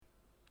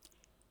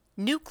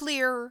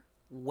Nuclear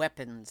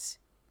weapons.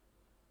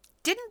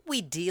 Didn't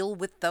we deal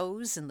with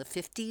those in the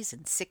 50s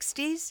and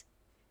 60s?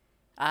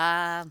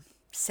 Ah,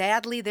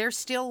 sadly, they're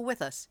still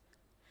with us.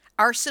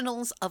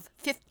 Arsenals of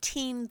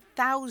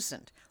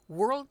 15,000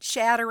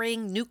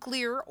 world-shattering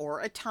nuclear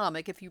or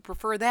atomic, if you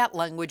prefer that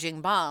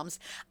languaging, bombs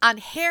on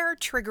hair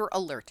trigger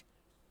alert,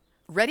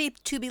 ready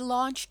to be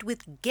launched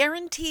with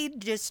guaranteed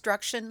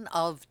destruction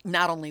of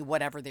not only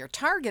whatever they're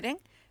targeting,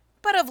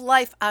 but of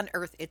life on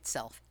Earth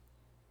itself.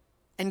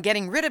 And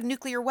getting rid of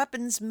nuclear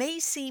weapons may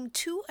seem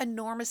too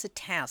enormous a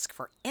task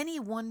for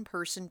any one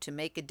person to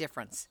make a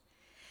difference.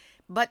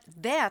 But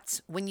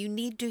that's when you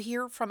need to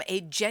hear from a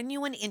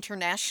genuine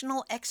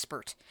international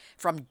expert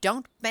from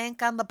Don't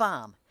Bank on the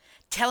Bomb,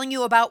 telling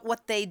you about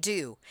what they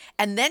do.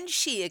 And then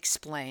she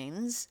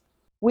explains.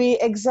 We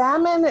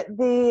examine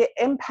the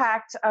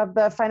impact of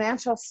the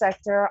financial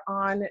sector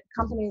on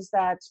companies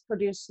that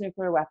produce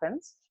nuclear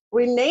weapons.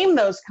 We name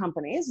those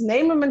companies,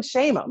 name them and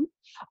shame them.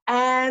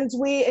 And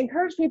we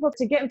encourage people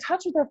to get in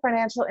touch with their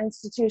financial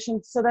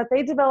institutions so that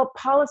they develop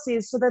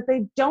policies so that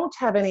they don't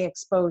have any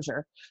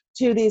exposure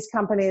to these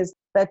companies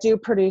that do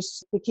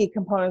produce the key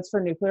components for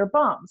nuclear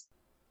bombs.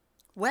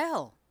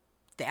 Well,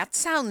 that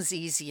sounds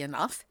easy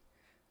enough.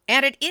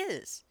 And it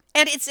is.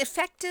 And it's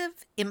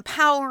effective,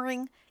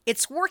 empowering,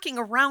 it's working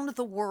around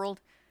the world,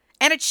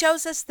 and it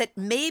shows us that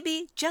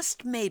maybe,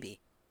 just maybe,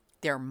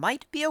 there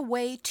might be a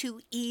way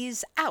to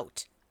ease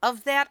out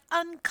of that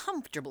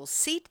uncomfortable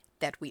seat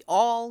that we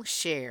all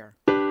share.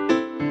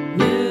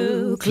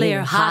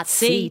 Nuclear hot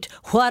seat.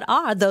 What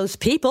are those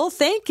people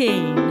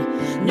thinking?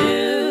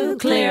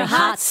 Nuclear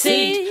hot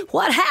seat.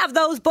 What have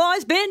those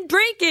boys been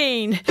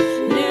drinking?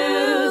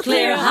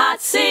 Nuclear hot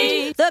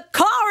seat. The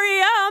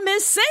corium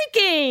is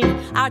sinking.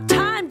 Our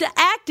time to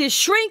act is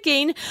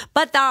shrinking,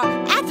 but our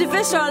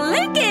activists are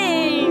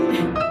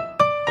linking.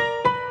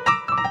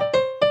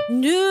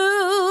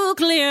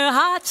 Nuclear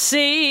hot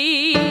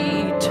seat.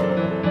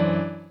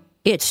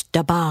 It's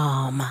the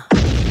bomb.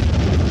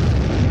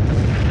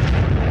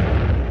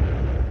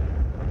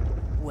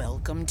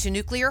 Welcome to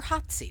Nuclear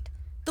Hot Seat,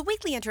 the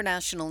weekly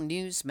international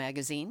news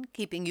magazine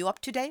keeping you up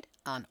to date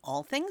on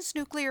all things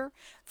nuclear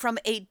from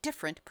a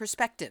different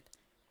perspective.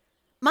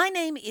 My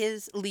name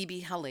is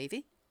Libbe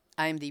HaLevy.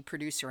 I am the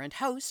producer and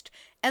host,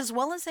 as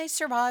well as a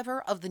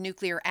survivor of the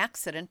nuclear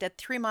accident at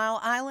 3 Mile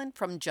Island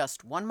from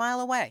just 1 mile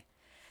away.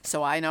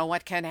 So I know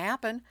what can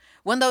happen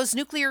when those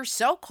nuclear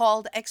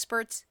so-called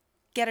experts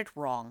get it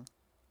wrong.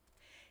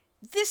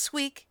 This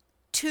week,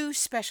 2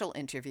 special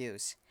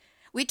interviews.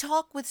 We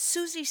talk with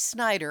Susie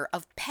Snyder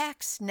of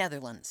PAX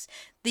Netherlands,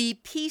 the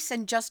peace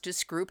and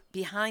justice group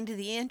behind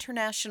the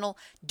international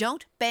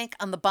Don't Bank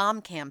on the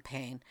Bomb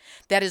campaign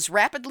that is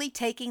rapidly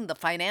taking the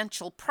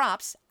financial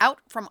props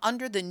out from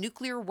under the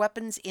nuclear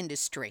weapons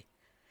industry.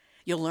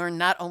 You'll learn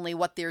not only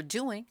what they're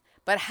doing,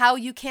 but how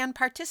you can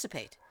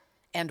participate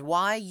and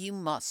why you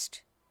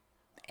must.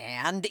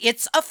 And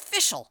it's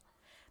official!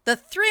 The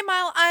 3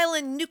 Mile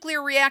Island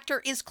nuclear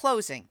reactor is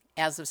closing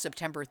as of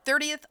September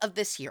 30th of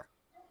this year.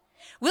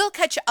 We'll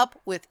catch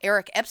up with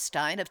Eric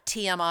Epstein of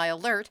TMI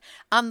Alert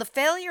on the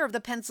failure of the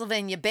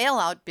Pennsylvania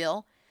bailout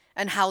bill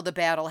and how the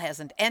battle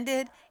hasn't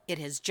ended, it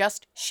has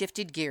just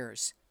shifted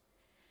gears.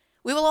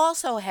 We will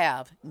also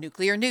have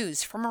nuclear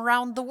news from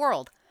around the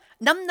world,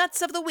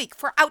 numbnuts of the week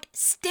for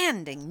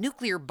outstanding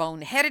nuclear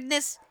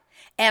boneheadedness,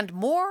 and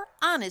more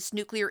honest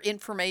nuclear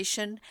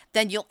information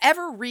than you'll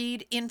ever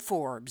read in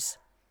Forbes.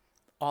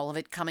 All of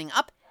it coming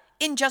up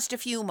in just a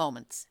few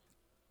moments.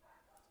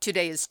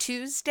 Today is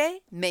Tuesday,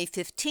 May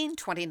 15,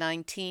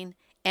 2019,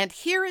 and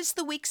here is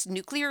the week's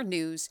nuclear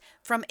news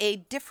from a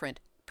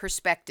different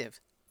perspective.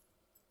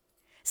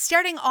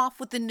 Starting off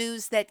with the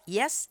news that,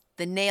 yes,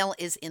 the nail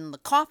is in the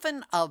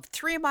coffin of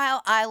 3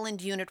 Mile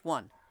Island Unit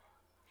 1.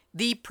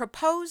 The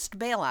proposed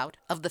bailout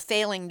of the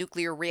failing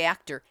nuclear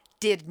reactor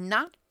did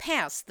not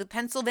pass the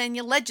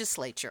Pennsylvania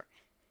legislature.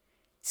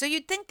 So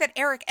you'd think that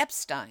Eric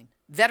Epstein,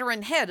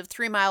 veteran head of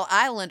 3 Mile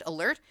Island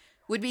Alert,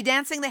 would be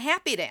dancing the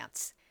happy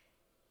dance.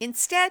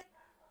 Instead,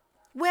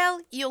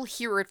 well, you'll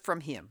hear it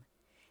from him.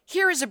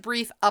 Here is a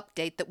brief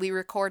update that we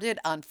recorded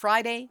on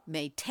Friday,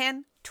 May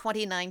 10,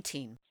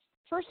 2019.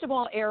 First of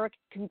all, Eric,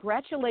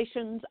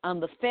 congratulations on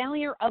the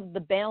failure of the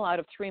bailout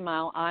of 3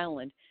 Mile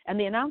Island and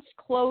the announced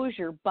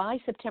closure by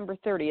September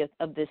 30th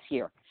of this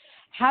year.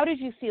 How did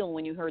you feel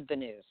when you heard the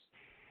news?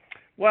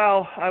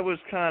 Well, I was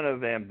kind of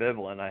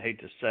ambivalent. I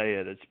hate to say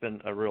it. It's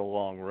been a real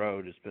long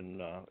road. It's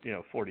been,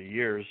 40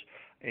 years,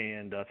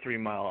 and 3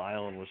 Mile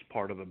Island was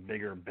part of a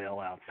bigger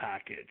bailout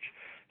package.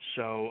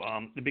 So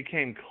it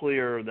became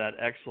clear that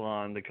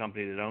Exelon, the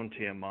company that owned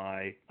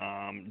TMI,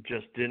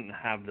 just didn't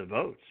have the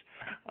votes.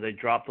 They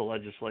dropped the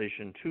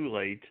legislation too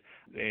late,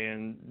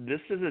 and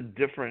this is a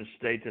different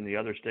state than the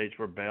other states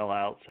where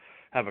bailouts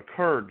have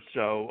occurred.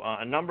 So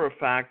a number of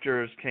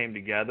factors came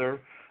together.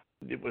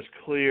 It was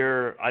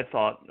clear, I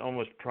thought,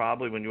 almost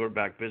probably when you were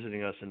back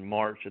visiting us in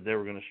March, that they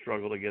were going to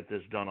struggle to get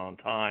this done on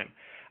time.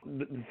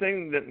 The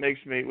thing that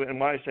makes me, and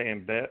why I say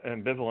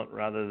ambivalent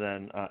rather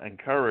than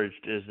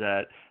encouraged, is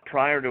that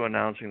prior to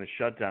announcing the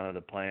shutdown of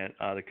the plant,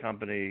 the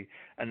company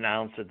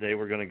announced that they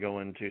were going to go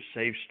into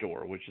Safe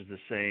Store, which is the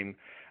same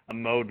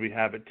mode we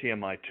have at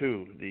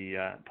TMI-2,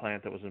 the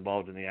plant that was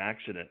involved in the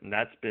accident. And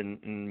that's been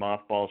in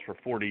mothballs for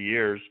 40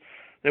 years.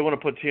 They want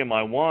to put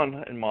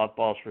TMI-1 in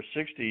mothballs for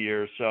 60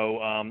 years, so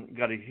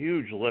got a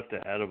huge lift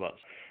ahead of us.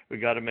 We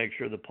got to make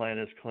sure the plant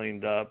is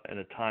cleaned up in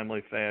a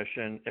timely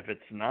fashion. If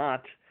it's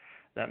not,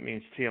 that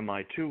means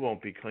TMI-2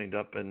 won't be cleaned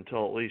up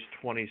until at least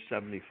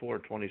 2074,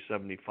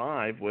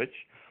 2075, which,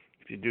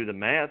 if you do the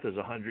math, is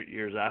 100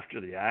 years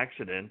after the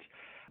accident.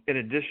 In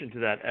addition to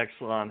that,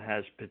 Exelon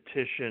has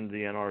petitioned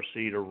the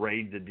NRC to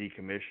raid the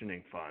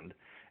decommissioning fund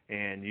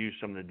and use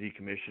some of the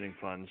decommissioning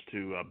funds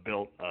to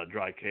build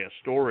dry cask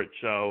storage.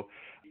 So,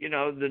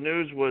 the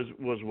news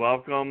was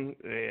welcome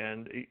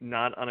and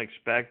not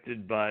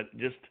unexpected, but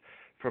just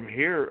from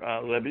here,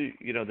 Libby,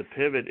 the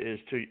pivot is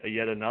to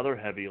yet another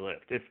heavy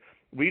lift. If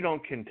we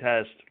don't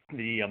contest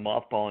the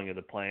mothballing of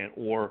the plant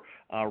or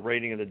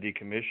raiding of the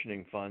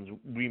decommissioning funds,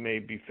 we may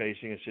be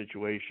facing a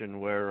situation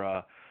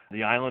where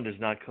the island is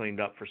not cleaned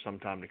up for some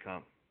time to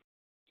come.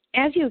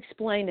 As you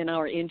explained in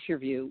our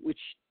interview, which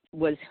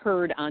was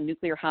heard on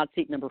Nuclear Hot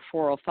Seat number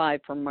 405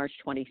 from March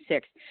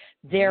 26th,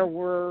 there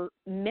were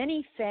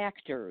many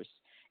factors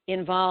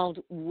involved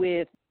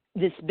with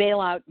this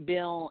bailout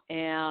bill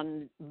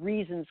and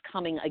reasons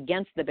coming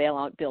against the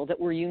bailout bill that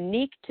were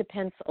unique to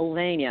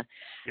Pennsylvania,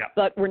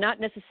 but were not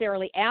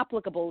necessarily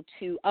applicable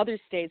to other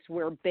states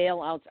where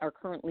bailouts are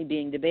currently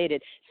being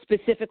debated,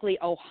 specifically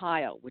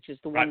Ohio, which is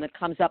the one that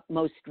comes up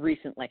most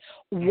recently.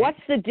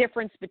 What's the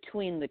difference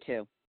between the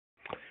two?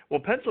 Well,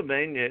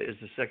 Pennsylvania is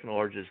the second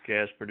largest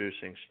gas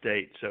producing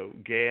state, so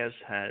gas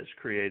has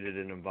created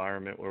an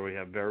environment where we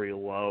have very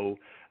low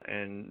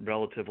and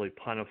relatively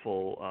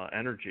plentiful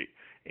energy.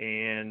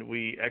 And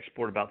we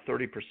export about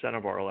 30%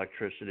 of our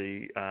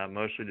electricity,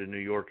 mostly to New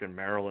York and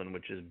Maryland,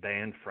 which is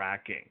banned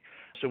fracking.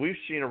 So we've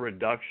seen a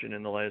reduction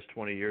in the last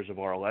 20 years of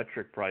our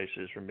electric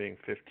prices from being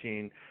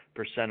 15%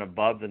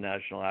 above the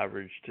national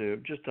average to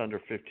just under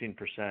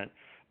 15%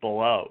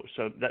 below.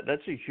 So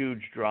that's a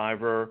huge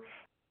driver.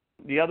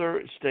 The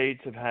other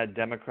states have had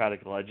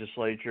Democratic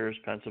legislatures.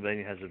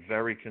 Pennsylvania has a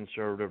very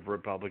conservative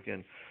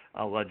Republican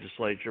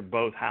legislature.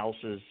 Both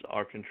houses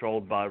are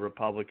controlled by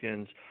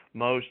Republicans,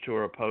 most who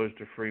are opposed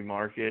to free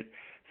market.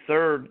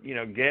 Third,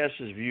 gas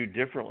is viewed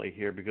differently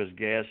here because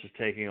gas is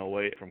taking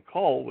away from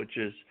coal, which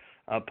is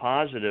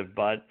positive,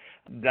 but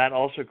that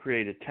also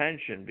created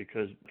tension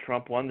because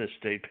Trump won this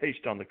state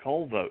based on the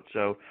coal vote.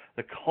 So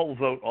the coal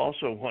vote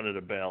also wanted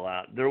a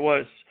bailout. There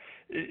was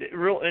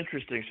real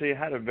interesting. So you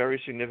had a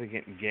very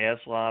significant gas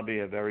lobby,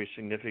 a very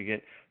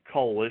significant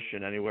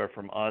coalition, anywhere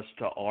from us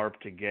to ARP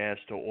to gas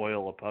to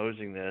oil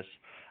opposing this.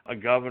 A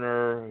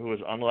governor who was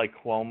unlike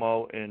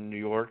Cuomo in New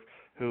York,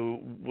 who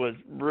was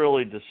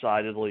really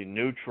decidedly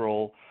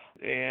neutral.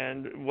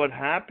 And what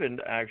happened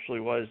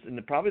actually was,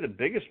 and probably the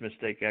biggest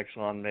mistake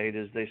Exelon made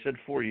is they said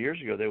 4 years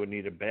ago they would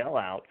need a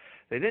bailout.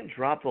 They didn't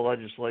drop the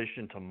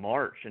legislation to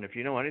March. And if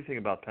you know anything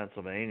about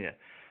Pennsylvania,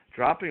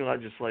 dropping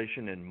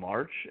legislation in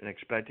March and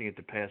expecting it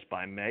to pass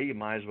by May, you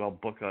might as well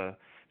book a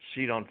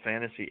seat on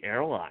Fantasy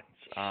Airlines.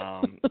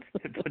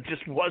 It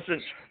just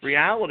wasn't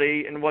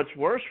reality. And what's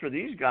worse for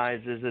these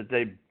guys is that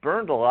they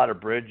burned a lot of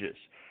bridges.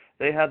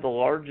 They had the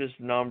largest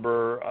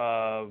number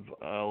of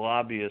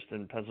lobbyists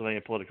in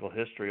Pennsylvania political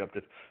history, up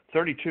to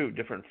 32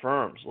 different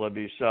firms,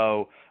 Libby.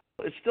 So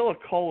it's still a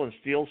coal and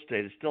steel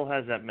state. It still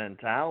has that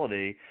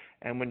mentality.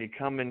 And when you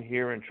come in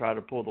here and try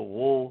to pull the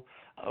wool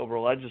over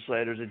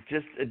legislators,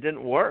 it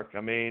didn't work.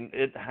 I mean,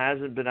 it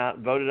hasn't been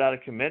voted out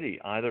of committee,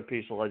 either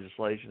piece of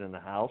legislation in the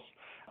House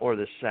or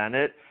the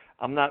Senate.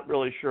 I'm not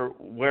really sure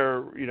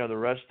where, the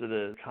rest of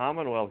the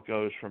Commonwealth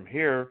goes from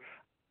here.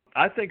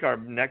 I think our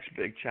next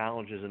big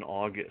challenge is in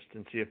August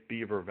and see if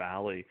Beaver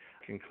Valley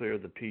can clear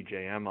the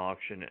PJM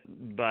auction.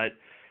 But,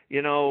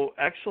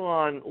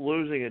 Exelon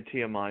losing at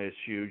TMI is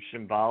huge.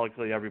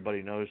 Symbolically,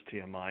 everybody knows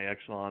TMI.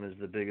 Exelon is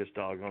the biggest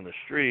dog on the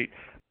street.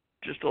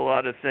 Just a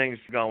lot of things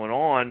going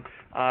on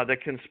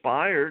that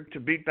conspired to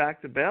beat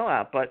back the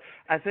bailout. But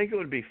I think it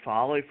would be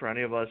folly for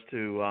any of us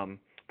to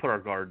put our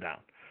guard down.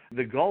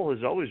 The goal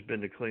has always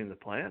been to clean the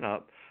plant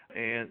up,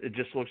 and it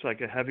just looks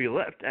like a heavy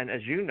lift. And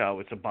as you know,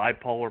 it's a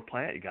bipolar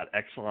plant. You got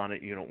Exelon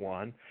at Unit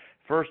 1,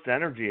 First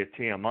Energy at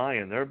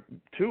TMI, and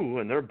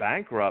they're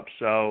bankrupt.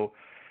 So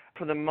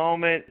for the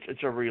moment,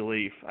 it's a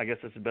relief. I guess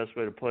that's the best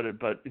way to put it.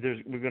 But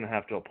we're going to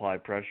have to apply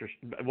pressure.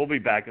 We'll be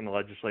back in the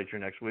legislature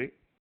next week.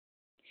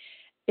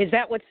 Is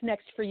that what's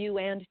next for you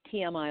and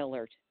TMI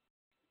Alert?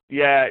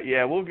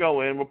 Yeah, we'll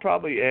go in. We'll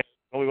probably ask,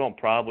 we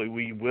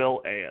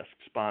will ask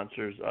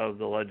sponsors of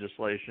the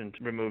legislation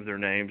to remove their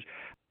names.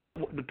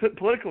 The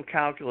political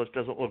calculus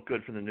doesn't look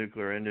good for the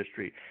nuclear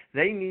industry.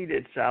 They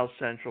needed South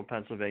Central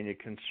Pennsylvania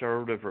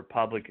conservative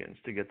Republicans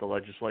to get the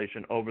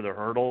legislation over the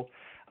hurdle.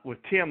 With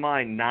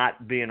TMI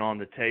not being on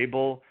the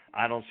table,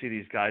 I don't see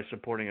these guys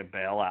supporting a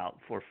bailout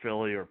for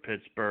Philly or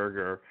Pittsburgh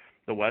or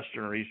the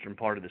western or eastern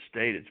part of the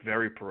state. It's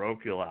very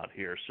parochial out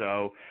here.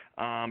 So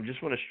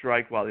just want to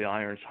strike while the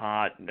iron's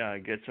hot,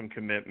 get some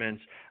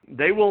commitments.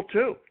 They will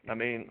too. I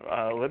mean,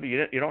 Libby,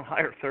 you don't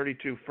hire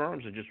 32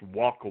 firms and just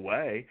walk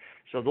away.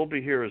 So they'll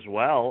be here as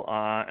well.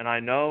 And I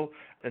know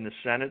in the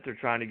Senate they're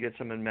trying to get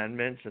some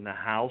amendments. In the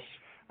House,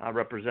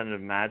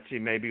 Representative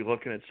Matzey may be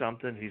looking at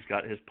something. He's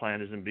got his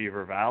plan is in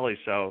Beaver Valley.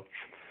 So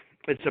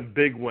it's a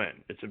big win.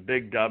 It's a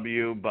big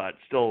W, but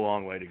still a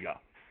long way to go.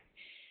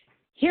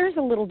 Here's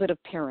a little bit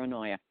of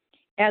paranoia.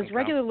 As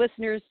regular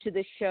listeners to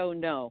this show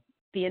know,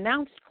 the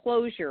announced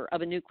closure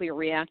of a nuclear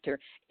reactor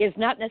is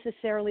not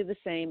necessarily the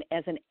same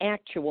as an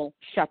actual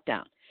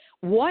shutdown.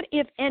 What,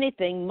 if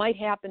anything, might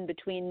happen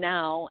between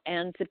now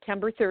and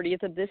September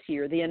 30th of this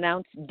year, the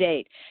announced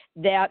date,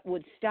 that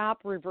would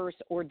stop, reverse,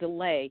 or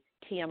delay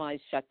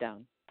TMI's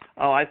shutdown?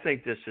 Oh, I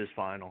think this is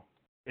final.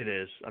 It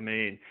is. I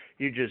mean,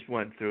 you just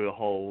went through a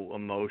whole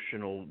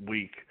emotional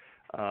week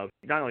of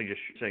not only just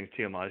saying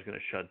TMI is going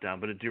to shut down,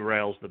 but it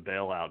derails the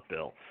bailout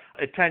bill.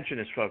 Attention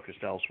is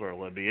focused elsewhere,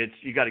 Libby.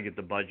 You got to get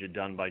the budget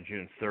done by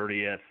June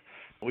 30th.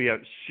 We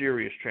have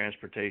serious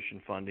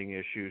transportation funding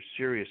issues,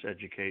 serious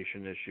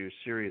education issues,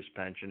 serious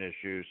pension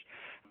issues.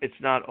 It's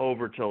not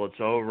over till it's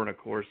over. And, of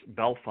course,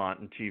 Bellefonte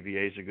and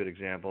TVA is a good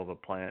example of a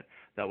plant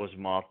that was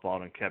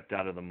mothballed and kept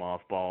out of the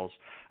mothballs.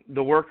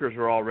 The workers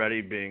are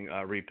already being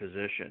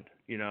repositioned.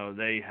 You know,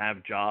 they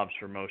have jobs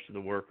for most of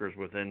the workers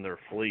within their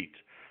fleet.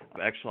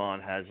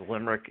 Exelon has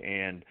Limerick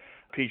and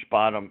Peach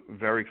Bottom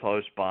very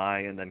close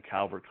by, and then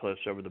Calvert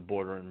Cliffs over the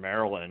border in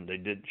Maryland. They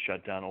did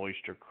shut down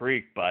Oyster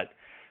Creek, but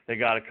they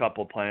got a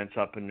couple plants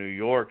up in New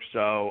York.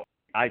 So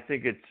I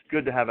think it's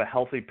good to have a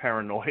healthy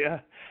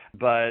paranoia,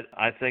 but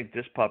I think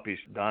this puppy's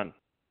done.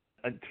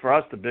 And for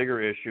us, the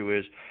bigger issue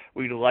is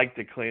we'd like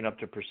to clean up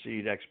to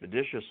proceed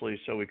expeditiously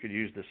so we could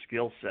use the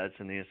skill sets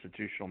and the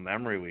institutional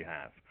memory we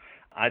have.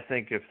 I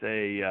think if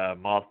they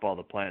mothball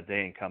the plant, they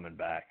ain't coming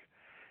back.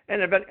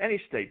 And about any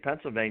state,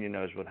 Pennsylvania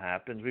knows what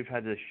happens. We've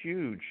had this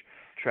huge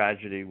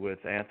tragedy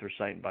with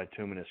anthracite and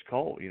bituminous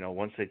coal. You know,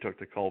 once they took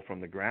the coal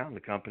from the ground,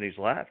 the companies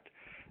left.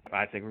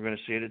 I think we're going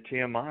to see it at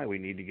TMI. We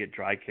need to get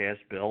dry cast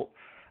built.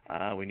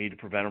 We need to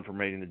prevent them from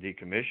raiding the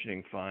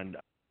decommissioning fund.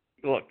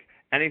 Look,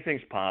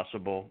 anything's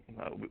possible.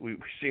 We've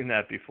seen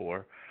that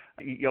before.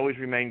 You always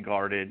remain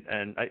guarded,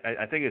 and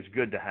I think it's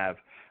good to have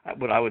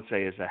what I would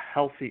say is a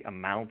healthy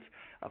amount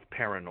of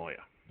paranoia.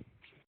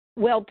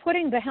 Well,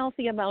 putting the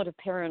healthy amount of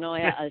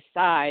paranoia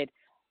aside,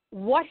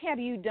 what have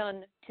you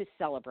done to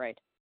celebrate?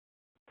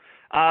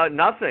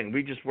 Nothing.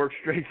 We just worked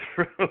straight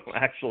through,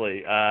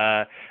 actually.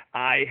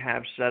 I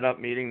have set up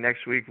meeting.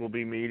 Next week we'll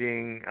be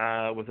meeting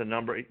with a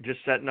number, just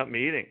setting up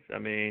meetings. I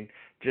mean,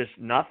 just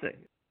nothing.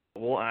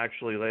 We'll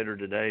actually later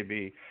today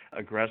be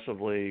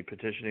aggressively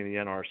petitioning the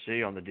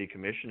NRC on the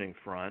decommissioning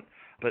front.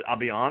 But I'll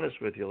be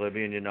honest with you,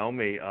 Libby, and you know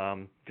me,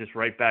 just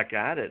right back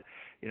at it.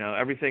 You know,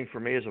 everything for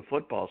me is a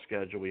football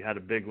schedule. We had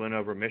a big win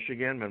over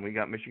Michigan, and we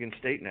got Michigan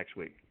State next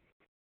week.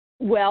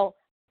 Well,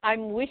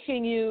 I'm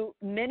wishing you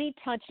many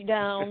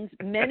touchdowns,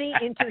 many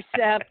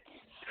intercepts.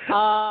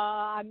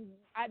 I'm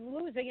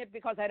losing it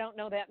because I don't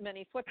know that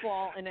many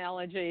football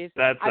analogies.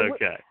 That's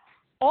okay.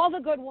 All the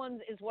good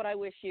ones is what I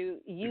wish you.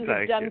 You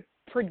have done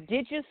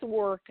prodigious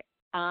work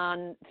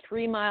on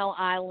 3 Mile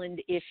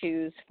Island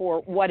issues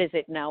for, what is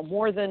it now,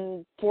 more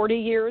than 40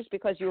 years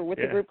because you were with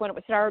the group when it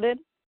was started?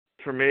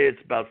 For me, it's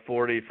about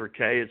 40. For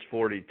Kay, it's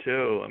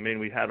 42. I mean,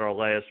 we had our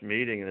last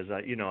meeting, and as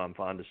I'm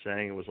fond of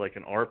saying, it was like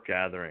an ARP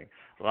gathering.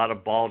 A lot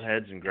of bald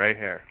heads and gray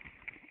hair.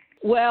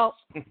 Well,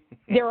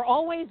 there are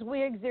always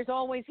wigs, there's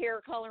always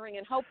hair coloring,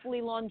 and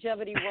hopefully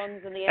longevity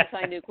runs in the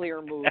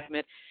anti-nuclear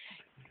movement.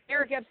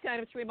 Eric Epstein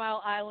of 3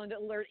 Mile Island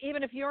Alert.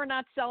 Even if you're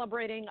not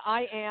celebrating,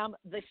 I am.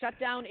 The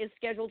shutdown is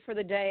scheduled for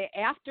the day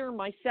after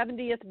my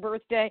 70th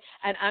birthday,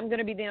 and I'm going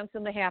to be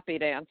dancing the happy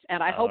dance.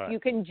 And I hope you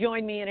can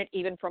join me in it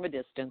even from a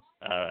distance.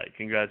 All right.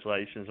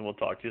 Congratulations, and we'll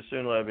talk to you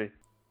soon, Libby.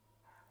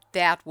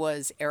 That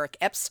was Eric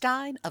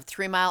Epstein of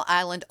 3 Mile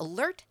Island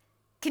Alert,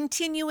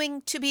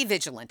 continuing to be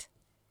vigilant.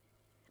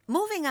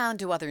 Moving on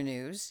to other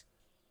news.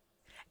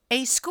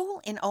 A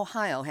school in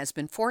Ohio has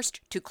been forced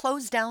to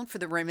close down for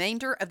the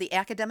remainder of the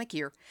academic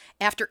year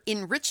after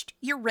enriched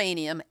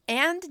uranium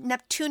and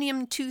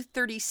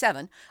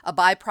neptunium-237, a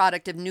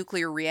byproduct of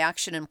nuclear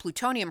reaction and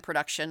plutonium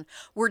production,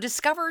 were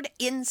discovered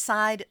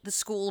inside the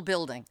school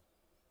building.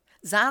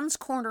 Zahns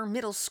Corner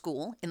Middle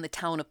School in the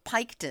town of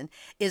Piketon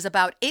is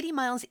about 80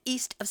 miles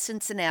east of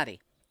Cincinnati.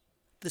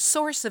 The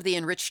source of the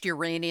enriched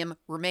uranium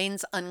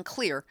remains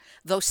unclear,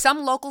 though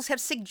some locals have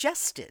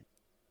suggested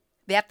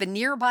that the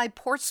nearby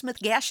Portsmouth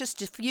Gaseous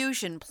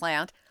Diffusion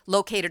Plant,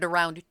 located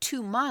around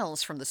 2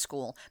 miles from the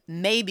school,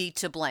 may be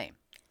to blame.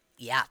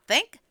 Yeah,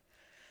 think?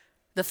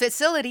 The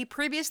facility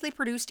previously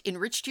produced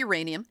enriched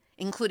uranium,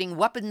 including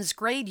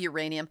weapons-grade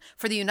uranium,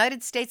 for the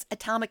United States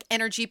Atomic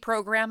Energy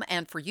Program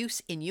and for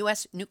use in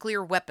U.S.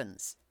 nuclear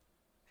weapons.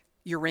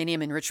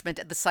 Uranium enrichment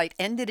at the site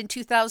ended in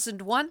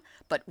 2001,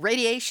 but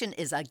radiation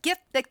is a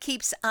gift that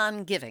keeps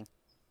on giving.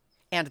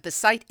 And the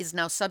site is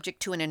now subject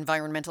to an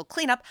environmental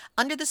cleanup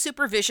under the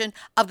supervision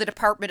of the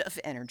Department of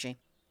Energy.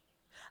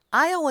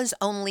 Iowa's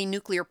only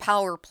nuclear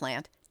power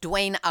plant,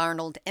 Duane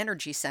Arnold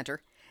Energy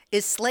Center,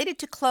 is slated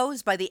to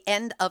close by the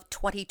end of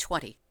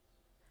 2020.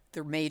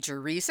 The major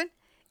reason?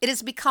 It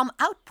has become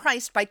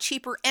outpriced by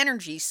cheaper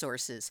energy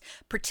sources,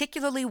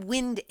 particularly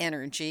wind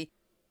energy,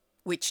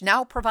 which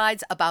now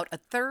provides about a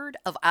third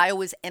of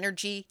Iowa's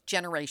energy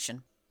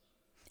generation.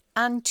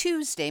 On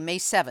Tuesday, May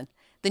 7th,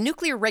 the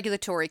Nuclear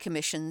Regulatory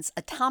Commission's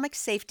Atomic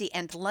Safety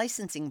and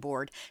Licensing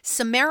Board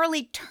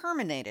summarily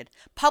terminated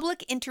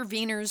public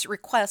interveners'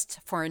 requests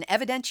for an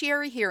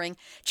evidentiary hearing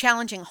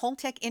challenging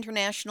Holtec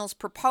International's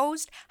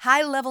proposed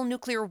high-level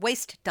nuclear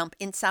waste dump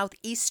in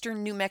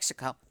southeastern New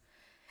Mexico.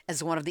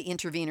 As one of the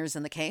interveners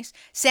in the case,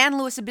 San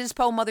Luis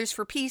Obispo Mothers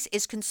for Peace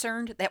is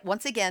concerned that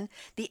once again,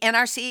 the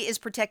NRC is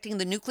protecting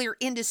the nuclear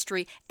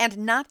industry and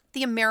not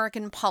the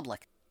American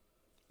public.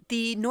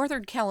 The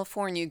Northern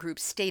California group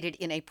stated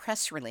in a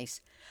press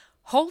release,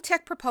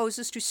 Holtec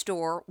proposes to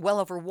store well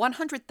over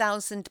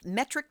 100,000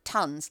 metric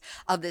tons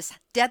of this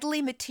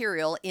deadly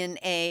material in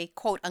a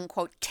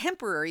quote-unquote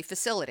temporary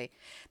facility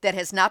that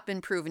has not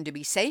been proven to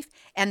be safe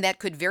and that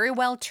could very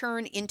well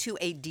turn into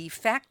a de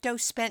facto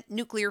spent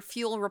nuclear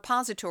fuel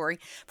repository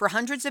for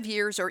hundreds of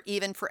years or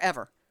even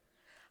forever.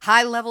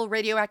 High-level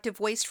radioactive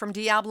waste from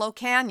Diablo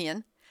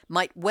Canyon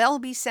might well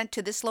be sent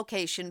to this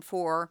location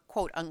for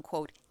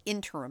quote-unquote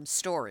interim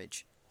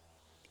storage.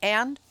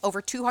 And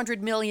over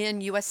 200 million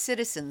U.S.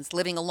 citizens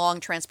living along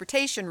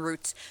transportation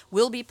routes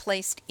will be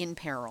placed in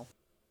peril.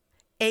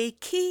 A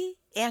key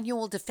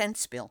annual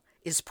defense bill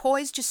is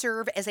poised to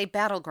serve as a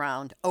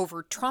battleground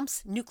over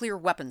Trump's nuclear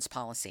weapons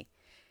policy.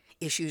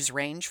 Issues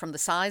range from the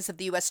size of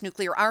the U.S.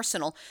 nuclear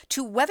arsenal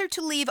to whether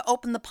to leave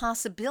open the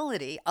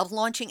possibility of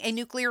launching a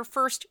nuclear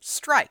first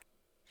strike.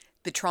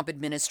 The Trump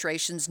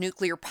administration's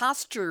Nuclear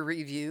Posture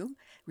Review,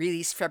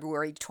 released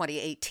February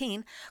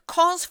 2018,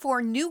 calls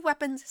for new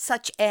weapons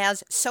such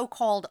as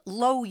so-called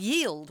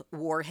low-yield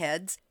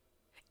warheads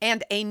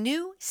and a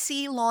new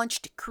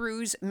sea-launched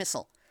cruise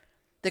missile.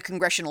 The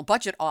Congressional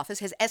Budget Office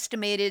has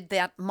estimated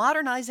that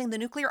modernizing the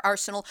nuclear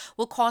arsenal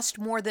will cost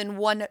more than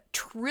 $1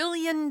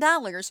 trillion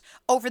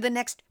over the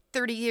next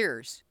 30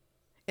 years.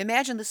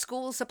 Imagine the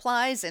school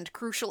supplies and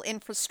crucial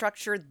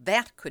infrastructure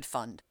that could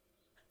fund.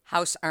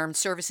 House Armed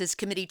Services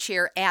Committee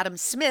Chair Adam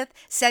Smith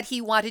said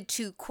he wanted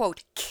to,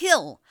 quote,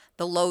 kill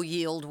the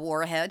low-yield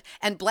warhead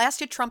and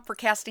blasted Trump for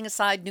casting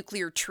aside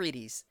nuclear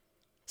treaties.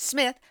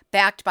 Smith,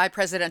 backed by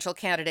presidential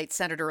candidate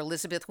Senator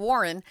Elizabeth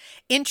Warren,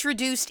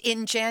 introduced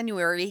in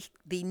January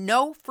the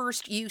No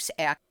First Use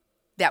Act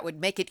that would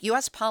make it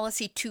U.S.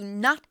 policy to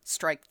not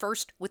strike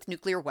first with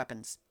nuclear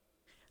weapons.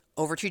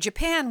 Over to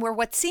Japan, where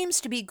what seems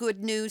to be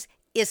good news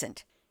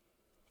isn't.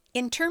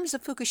 In terms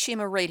of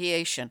Fukushima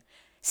radiation,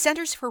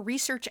 Centers for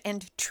Research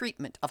and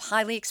Treatment of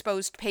Highly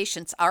Exposed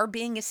Patients are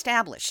being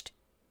established.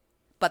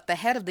 But the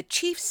head of the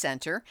Chief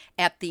Center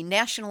at the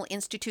National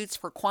Institutes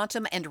for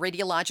Quantum and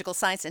Radiological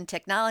Science and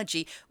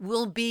Technology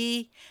will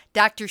be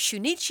Dr.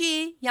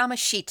 Shunichi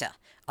Yamashita,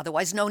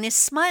 otherwise known as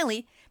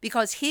Smiley,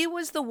 because he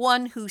was the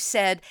one who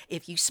said,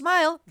 if you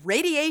smile,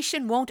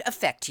 radiation won't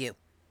affect you.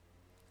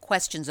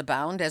 Questions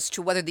abound as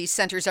to whether these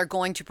centers are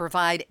going to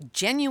provide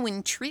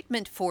genuine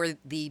treatment for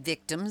the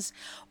victims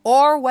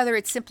or whether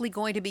it's simply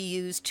going to be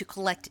used to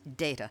collect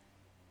data,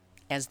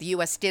 as the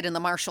U.S. did in the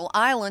Marshall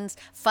Islands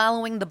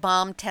following the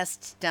bomb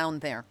tests down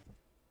there.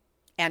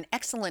 An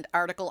excellent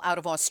article out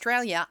of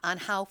Australia on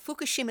how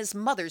Fukushima's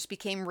mothers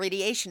became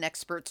radiation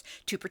experts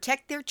to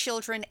protect their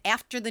children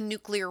after the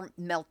nuclear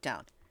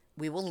meltdown.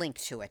 We will link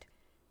to it.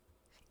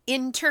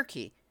 In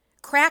Turkey,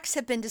 cracks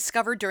have been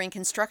discovered during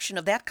construction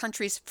of that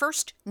country's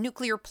first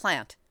nuclear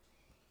plant.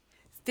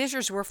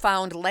 Fissures were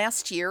found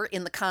last year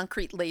in the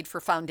concrete laid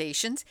for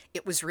foundations.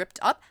 It was ripped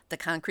up, the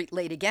concrete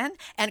laid again,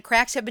 and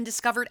cracks have been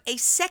discovered a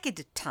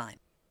second time.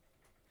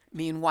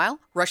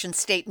 Meanwhile, Russian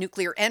state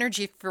nuclear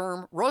energy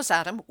firm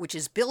Rosatom, which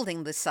is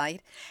building the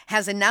site,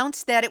 has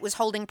announced that it was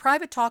holding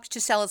private talks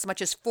to sell as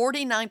much as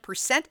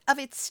 49% of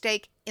its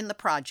stake in the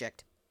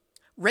project.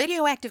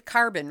 Radioactive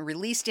carbon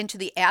released into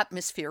the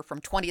atmosphere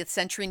from 20th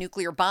century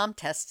nuclear bomb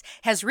tests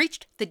has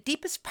reached the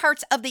deepest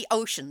parts of the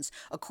oceans,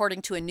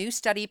 according to a new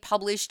study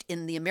published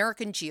in the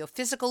American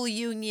Geophysical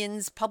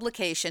Union's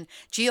publication,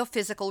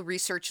 Geophysical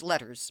Research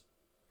Letters.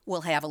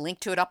 We'll have a link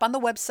to it up on the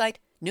website,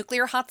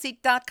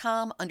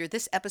 nuclearhotseat.com, under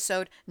this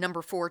episode,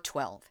 number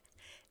 412.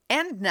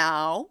 And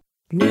now...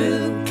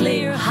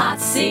 Nuclear Hot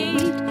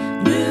Seat,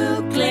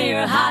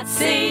 Nuclear Hot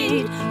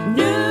Seat,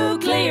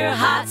 Nuclear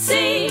Hot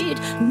Seat,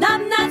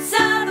 Numbnuts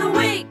of the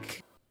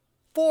Week.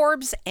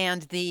 Forbes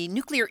and the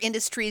nuclear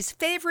industry's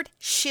favorite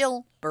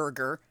shill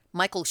burger,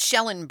 Michael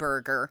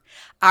Shellenberger,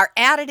 are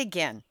at it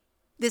again,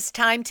 this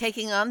time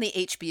taking on the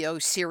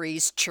HBO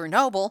series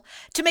Chernobyl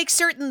to make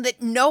certain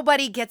that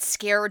nobody gets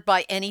scared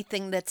by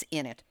anything that's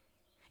in it.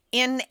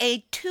 In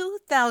a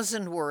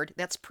 2,000-word,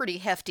 that's pretty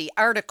hefty,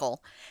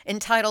 article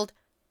entitled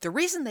 "The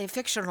reason they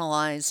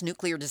fictionalize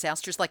nuclear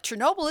disasters like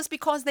Chernobyl is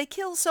because they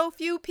kill so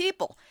few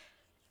people,"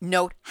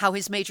 Note how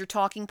his major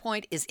talking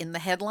point is in the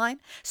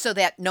headline, so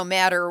that no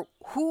matter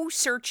who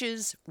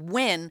searches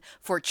when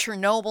for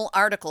Chernobyl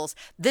articles,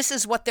 this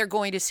is what they're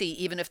going to see,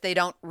 even if they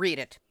don't read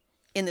it.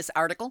 In this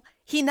article,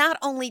 he not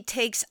only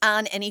takes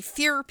on any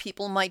fear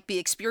people might be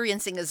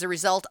experiencing as a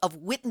result of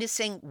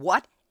witnessing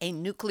what a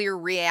nuclear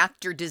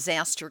reactor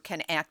disaster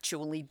can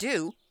actually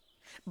do,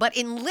 but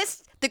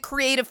enlists the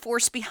creative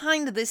force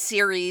behind this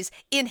series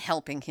in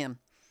helping him.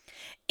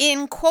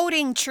 In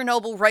quoting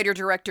Chernobyl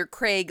writer-director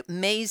Craig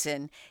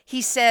Mazin,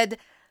 he said,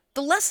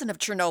 "The lesson of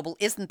Chernobyl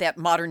isn't that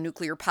modern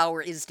nuclear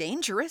power is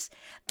dangerous.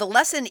 The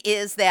lesson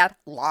is that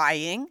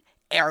lying,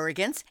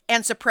 arrogance,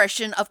 and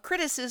suppression of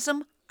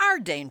criticism are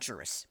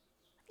dangerous."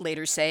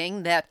 Later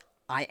saying that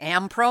I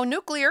am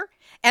pro-nuclear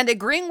and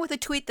agreeing with a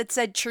tweet that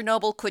said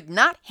Chernobyl could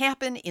not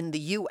happen in the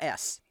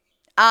U.S.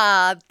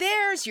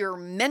 There's your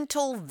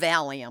mental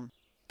Valium.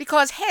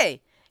 Because,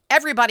 hey,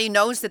 everybody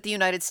knows that the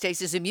United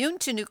States is immune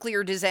to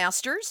nuclear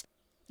disasters,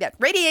 that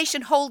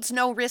radiation holds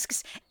no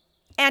risks,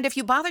 and if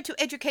you bother to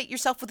educate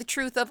yourself with the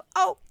truth of,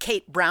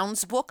 Kate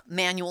Brown's book,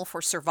 Manual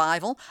for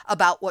Survival,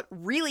 about what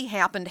really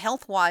happened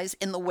health-wise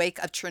in the wake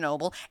of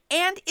Chernobyl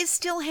and is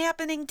still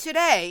happening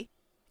today,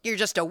 you're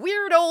just a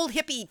weird old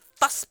hippie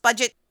fuss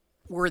budget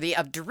worthy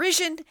of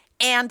derision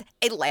and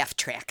a laugh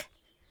track.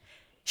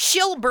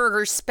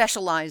 Schillberger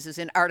specializes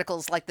in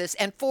articles like this,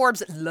 and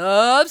Forbes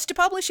loves to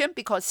publish him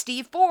because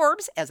Steve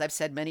Forbes, as I've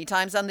said many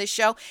times on this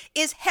show,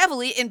 is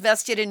heavily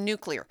invested in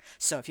nuclear.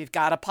 So if you've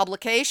got a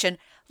publication,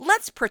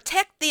 let's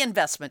protect the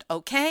investment,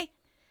 okay?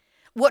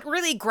 What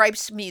really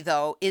gripes me,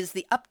 though, is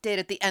the update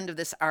at the end of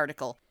this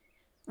article,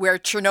 where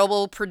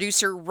Chernobyl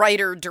producer,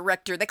 writer,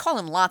 director, they call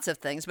him lots of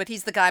things, but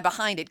he's the guy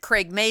behind it,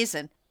 Craig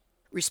Mazin,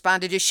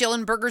 responded to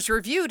Schillenberger's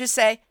review to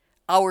say,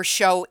 "Our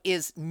show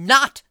is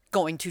not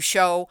going to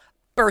show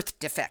birth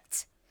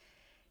defects."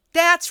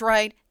 That's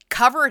right.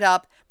 Cover it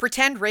up.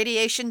 Pretend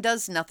radiation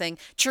does nothing.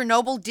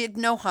 Chernobyl did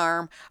no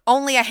harm.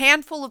 Only a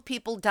handful of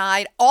people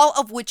died, all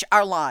of which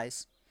are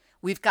lies.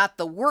 We've got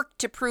the work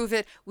to prove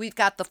it. We've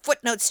got the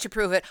footnotes to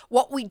prove it.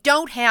 What we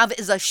don't have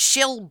is a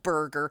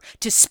Schillberger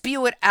to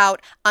spew it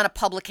out on a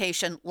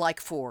publication like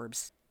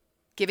Forbes,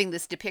 giving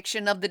this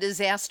depiction of the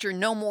disaster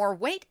no more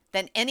weight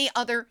than any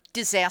other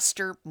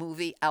disaster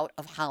movie out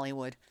of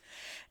Hollywood.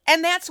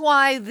 And that's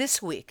why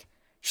this week,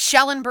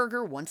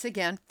 Schellenberger once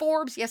again,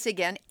 Forbes yes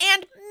again,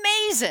 and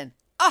Mazin,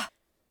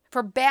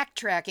 for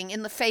backtracking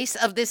in the face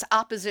of this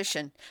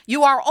opposition.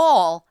 You are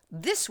all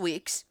this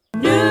week's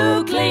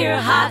Nuclear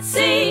Hot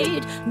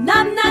Seat,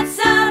 Numbnuts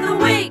of the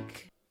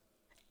Week.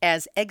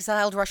 As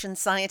exiled Russian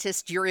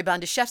scientist Yuri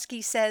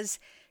Bandashevsky says,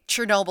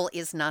 Chernobyl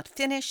is not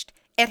finished,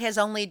 it has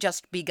only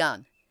just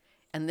begun.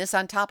 And this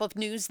on top of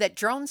news that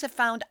drones have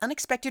found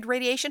unexpected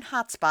radiation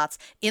hotspots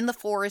in the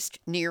forest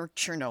near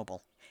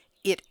Chernobyl.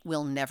 It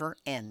will never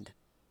end.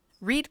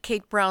 Read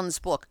Kate Brown's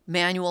book,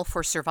 Manual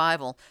for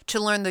Survival, to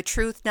learn the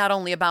truth not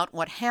only about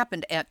what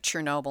happened at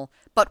Chernobyl,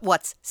 but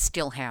what's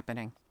still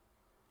happening.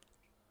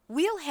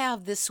 We'll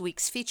have this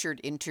week's featured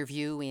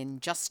interview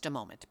in just a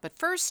moment, but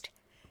first,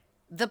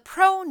 the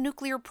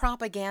pro-nuclear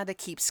propaganda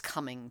keeps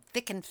coming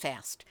thick and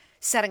fast,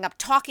 setting up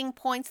talking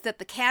points that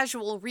the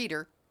casual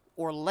reader,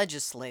 or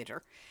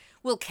legislator,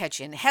 will catch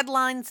in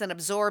headlines and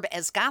absorb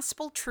as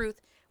gospel truth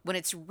when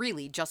it's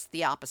really just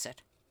the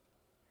opposite.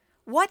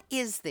 What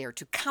is there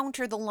to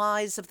counter the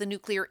lies of the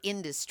nuclear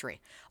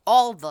industry?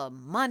 All the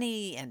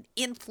money and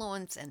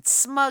influence and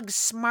smug,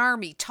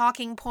 smarmy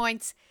talking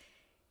points?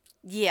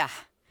 Yeah,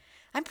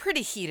 I'm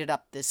pretty heated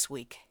up this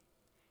week.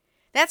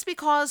 That's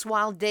because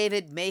while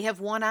David may have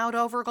won out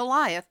over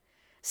Goliath,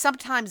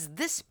 sometimes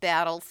this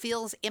battle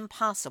feels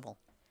impossible.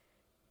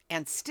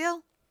 And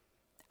still,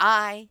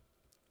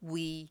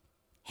 we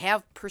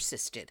have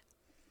persisted.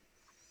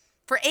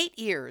 For 8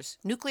 years,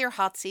 Nuclear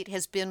Hot Seat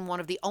has been one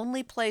of the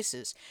only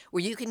places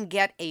where you can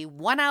get a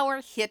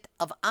 1-hour hit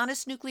of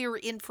honest nuclear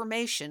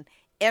information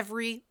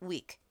every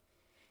week.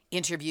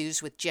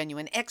 Interviews with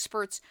genuine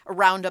experts, a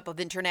roundup of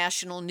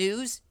international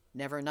news,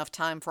 never enough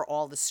time for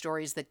all the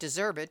stories that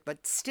deserve it,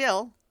 but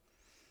still.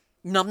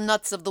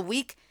 Numbnuts of the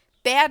week,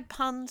 bad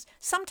puns,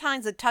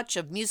 sometimes a touch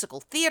of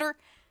musical theater.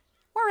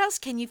 Where else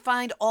can you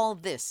find all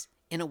this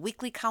in a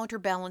weekly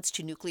counterbalance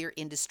to nuclear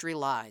industry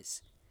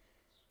lies?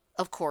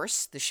 Of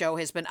course, the show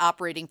has been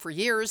operating for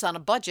years on a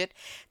budget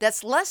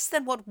that's less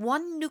than what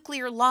one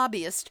nuclear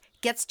lobbyist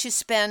gets to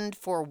spend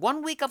for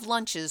 1 week of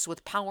lunches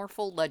with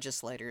powerful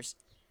legislators.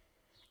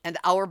 And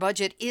our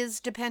budget is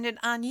dependent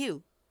on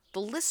you,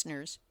 the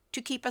listeners,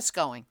 to keep us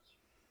going.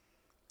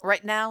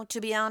 Right now,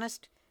 to be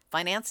honest,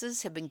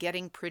 finances have been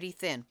getting pretty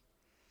thin.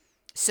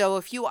 So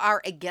if you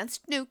are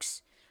against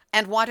nukes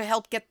and want to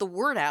help get the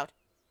word out,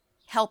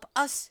 help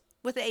us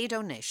with a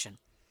donation.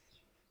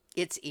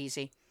 It's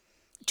easy.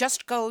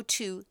 Just go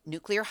to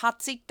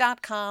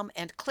nuclearhotseat.com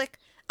and click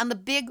on the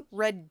big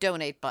red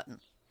donate button.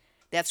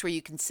 That's where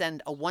you can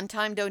send a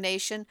one-time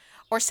donation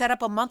or set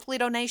up a monthly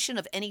donation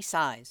of any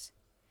size.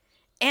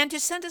 And to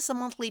send us a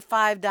monthly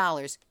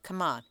 $5, come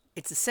on,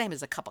 it's the same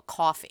as a cup of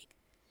coffee.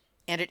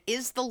 And it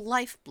is the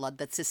lifeblood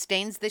that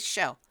sustains this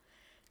show.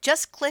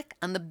 Just click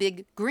on the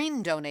big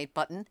green donate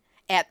button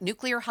at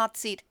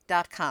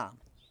nuclearhotseat.com.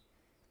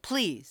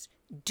 Please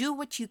do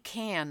what you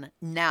can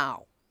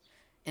now,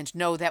 and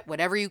know that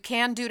whatever you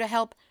can do to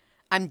help,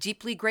 I'm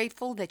deeply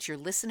grateful that you're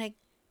listening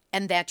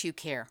and that you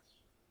care.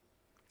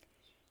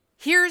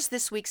 Here's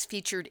this week's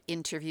featured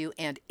interview,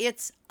 and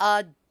it's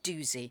a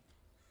doozy.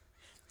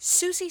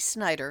 Susie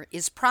Snyder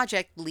is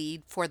project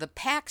lead for the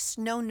PAX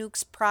No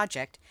Nukes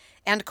project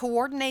and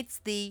coordinates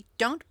the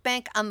Don't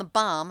Bank on the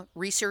Bomb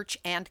research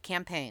and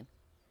campaign.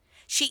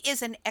 She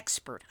is an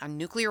expert on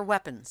nuclear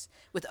weapons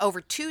with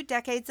over 2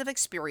 decades of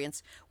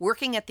experience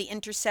working at the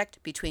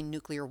intersect between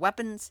nuclear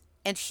weapons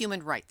and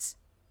human rights.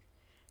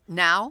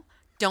 Now,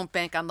 Don't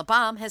Bank on the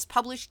Bomb has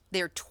published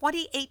their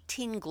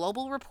 2018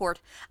 global report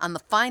on the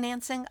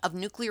financing of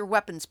nuclear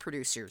weapons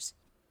producers.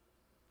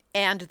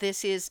 And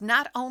this is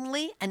not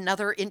only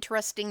another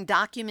interesting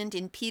document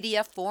in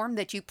PDF form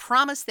that you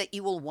promise that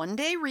you will one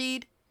day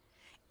read,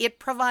 it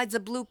provides a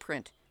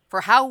blueprint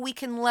for how we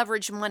can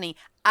leverage money,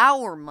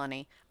 our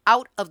money,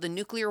 out of the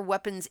nuclear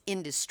weapons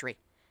industry,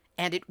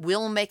 and it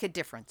will make a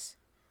difference.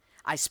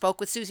 I spoke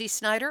with Susie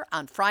Snyder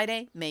on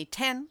Friday, May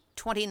 10,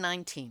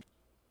 2019.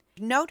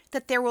 Note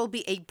that there will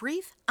be a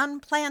brief,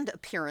 unplanned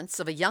appearance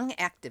of a young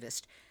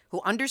activist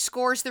who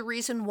underscores the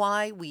reason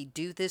why we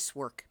do this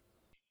work.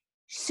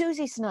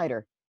 Susie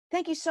Snyder,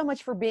 thank you so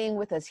much for being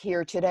with us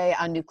here today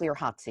on Nuclear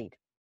Hot Seat.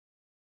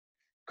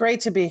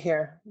 Great to be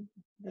here.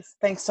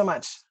 Thanks so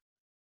much.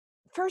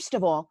 First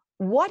of all,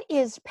 what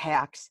is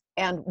PAX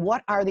and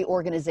what are the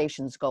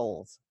organization's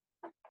goals?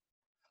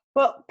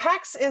 Well,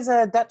 PAX is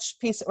a Dutch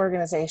peace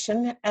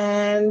organization,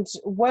 and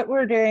what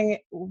we're doing,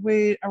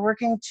 we are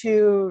working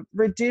to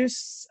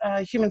reduce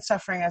human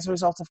suffering as a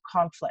result of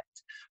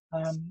conflict.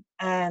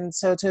 And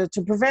so to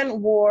prevent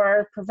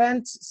war,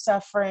 prevent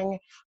suffering,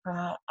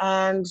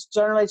 and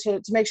generally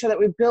to make sure that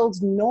we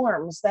build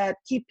norms that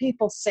keep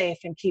people safe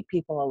and keep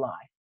people alive.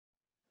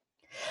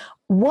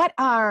 What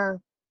are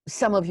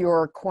some of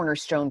your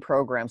cornerstone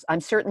programs?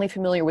 I'm certainly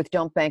familiar with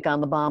Don't Bank on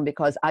the Bomb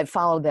because I've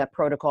followed that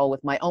protocol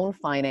with my own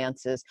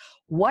finances.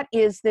 What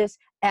is this,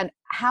 and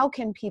how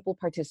can people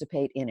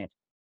participate in it?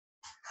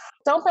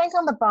 Don't Bank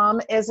on the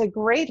Bomb is a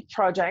great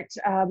project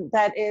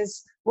that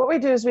is, what we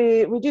do is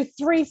we do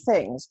 3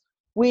 things.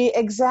 We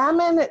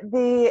examine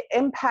the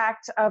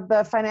impact of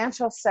the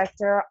financial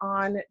sector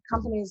on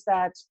companies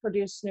that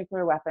produce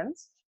nuclear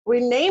weapons. We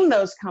name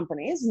those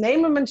companies,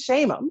 name them and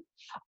shame them,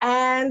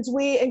 and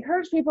we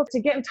encourage people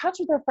to get in touch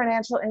with their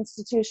financial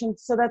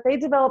institutions so that they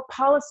develop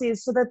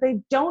policies so that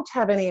they don't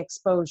have any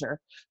exposure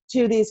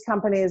to these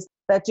companies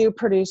that do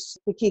produce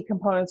the key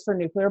components for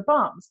nuclear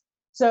bombs.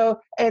 So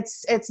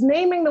it's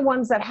naming the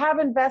ones that have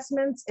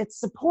investments, it's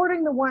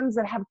supporting the ones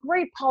that have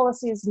great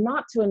policies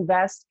not to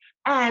invest,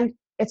 and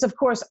it's, of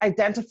course,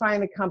 identifying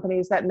the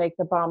companies that make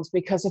the bombs,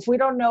 because if we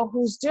don't know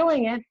who's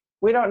doing it,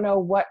 we don't know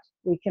what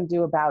we can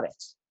do about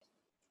it.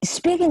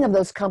 Speaking of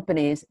those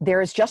companies, there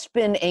has just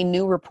been a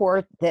new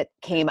report that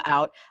came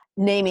out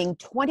naming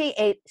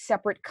 28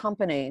 separate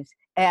companies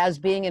as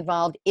being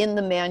involved in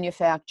the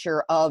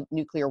manufacture of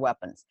nuclear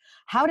weapons.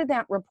 How did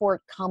that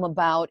report come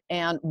about,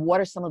 and what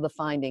are some of the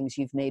findings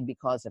you've made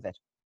because of it?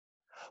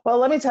 Well,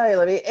 let me tell you,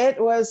 Libby, it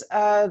was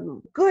a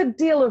good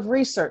deal of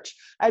research,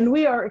 and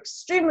we are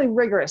extremely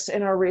rigorous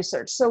in our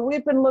research. So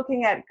we've been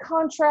looking at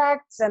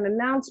contracts and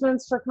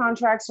announcements for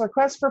contracts,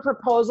 requests for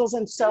proposals,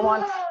 and so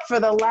on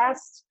for the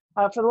last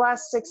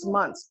 6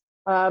 months.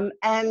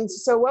 And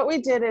so what we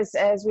did is,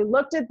 as we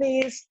looked at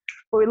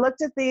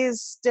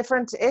these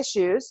different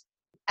issues,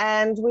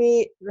 and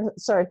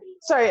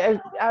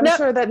I'm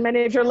sure that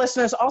many of your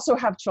listeners also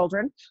have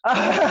children. So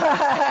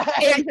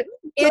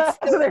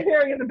they're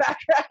hearing in the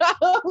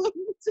background.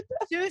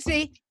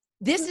 Susie,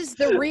 this is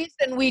the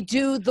reason we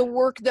do the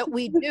work that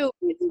we do.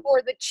 It's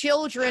for the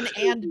children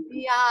and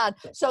beyond.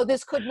 So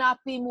this could not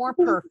be more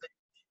perfect.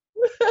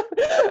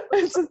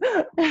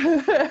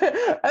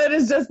 It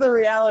is just the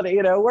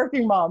reality,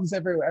 working moms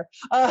everywhere.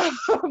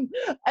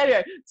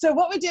 Anyway, so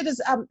what we did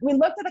is we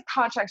looked at the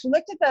contracts, we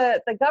looked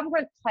at the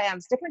government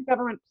plans, different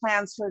government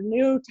plans for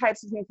new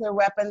types of nuclear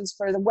weapons,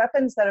 for the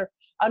weapons that are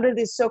under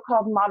these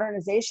so-called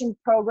modernization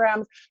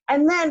programs,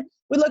 and then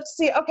we looked to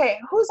see, okay,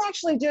 who's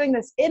actually doing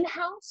this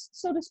in-house,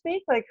 so to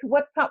speak? Like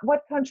what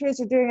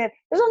countries are doing it?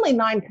 There's only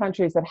 9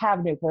 countries that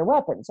have nuclear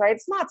weapons, right?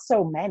 It's not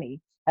so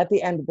many at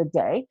the end of the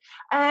day.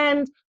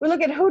 And we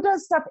look at who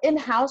does stuff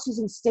in-house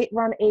using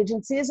state-run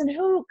agencies and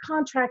who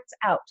contracts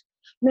out.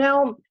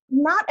 Now,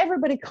 not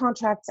everybody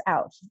contracts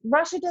out.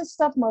 Russia does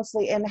stuff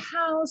mostly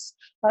in-house.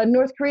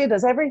 North Korea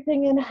does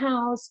everything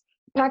in-house.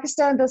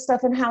 Pakistan does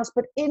stuff in-house,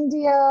 but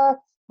India,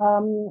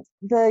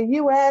 the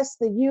US,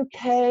 the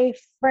UK,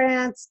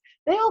 France,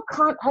 they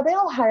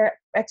all hire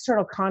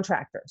external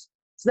contractors.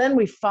 So then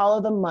we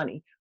follow the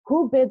money.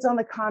 Who bids on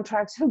the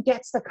contracts? Who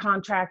gets the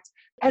contracts?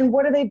 And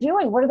what are they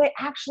doing? What are they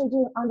actually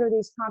doing under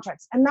these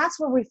contracts? And that's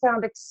where we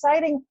found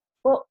exciting.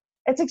 Well,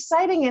 it's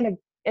exciting in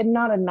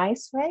not a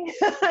nice way,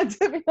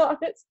 to be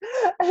honest.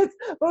 But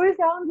we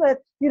found that,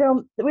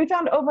 we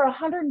found over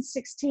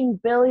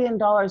 $116 billion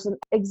in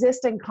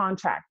existing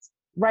contracts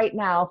right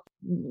now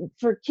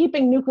for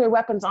keeping nuclear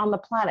weapons on the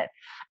planet.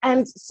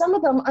 And some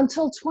of them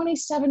until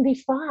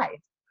 2075,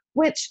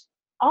 which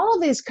all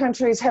of these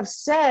countries have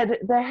said,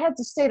 their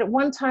heads of state at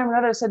one time or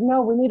another said,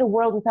 no, we need a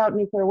world without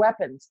nuclear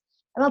weapons.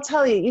 And I'll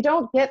tell you, you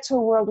don't get to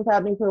a world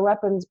without nuclear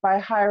weapons by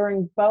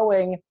hiring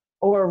Boeing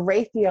or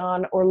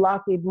Raytheon or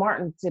Lockheed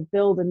Martin to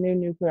build a new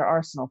nuclear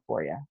arsenal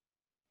for you.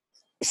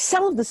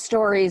 Some of the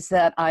stories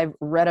that I've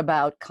read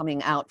about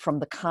coming out from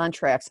the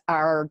contracts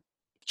are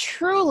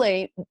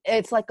truly,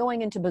 it's like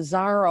going into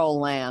bizarro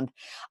land.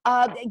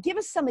 Give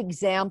us some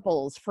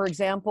examples. For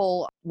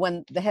example,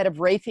 when the head of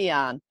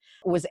Raytheon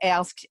was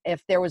asked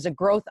if there was a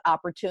growth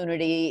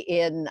opportunity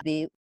in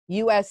the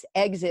U.S.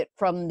 exit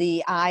from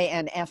the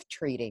INF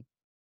Treaty.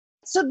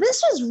 So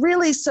this was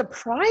really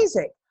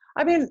surprising.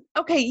 I mean,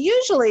 okay,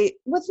 usually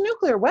with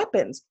nuclear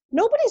weapons,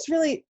 nobody's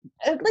really,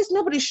 at least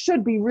nobody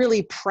should be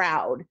really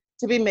proud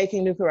to be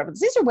making nuclear weapons.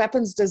 These are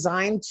weapons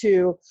designed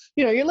to,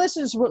 your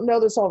listeners will know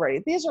this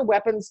already. These are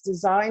weapons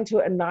designed to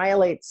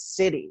annihilate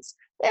cities.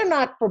 They're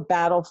not for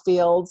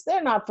battlefields.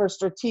 They're not for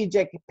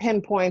strategic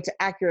pinpoint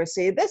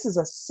accuracy. This is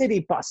a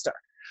city buster.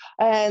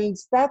 And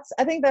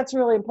I think that's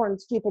really important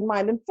to keep in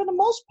mind. And for the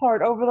most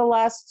part, over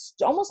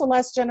almost the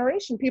last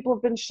generation, people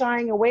have been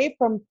shying away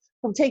from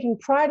taking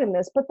pride in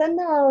this, but then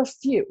there are a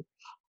few.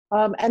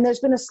 And there's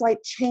been a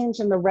slight change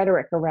in the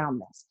rhetoric around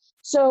this.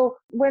 So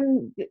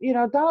when,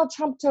 Donald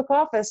Trump took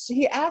office,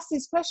 he asked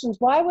these questions: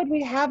 why would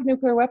we have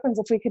nuclear weapons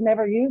if we could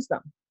never use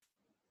them?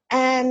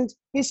 And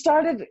he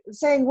started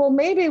saying, well,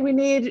 maybe we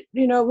need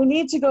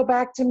to go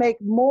back to make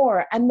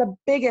more and the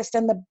biggest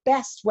and the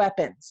best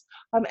weapons.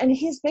 And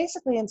he's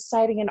basically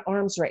inciting an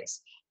arms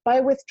race. By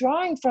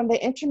withdrawing from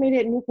the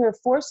Intermediate Nuclear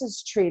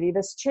Forces Treaty,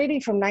 this treaty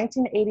from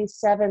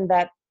 1987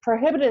 that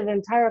prohibited an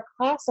entire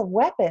class of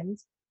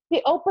weapons,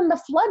 he opened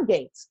the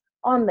floodgates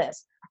on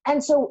this.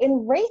 And so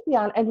in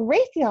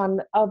Raytheon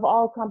of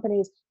all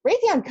companies,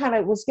 Raytheon kind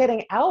of was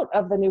getting out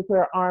of the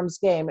nuclear arms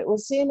game. It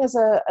was seen as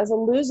a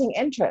losing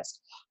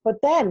interest.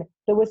 But then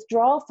the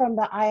withdrawal from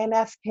the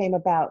INF came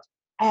about,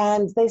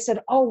 and they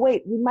said, oh,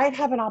 wait, we might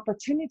have an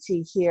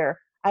opportunity here,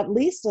 at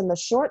least in the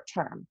short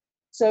term.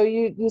 So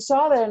you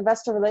saw the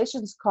investor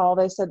relations call.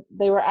 They said,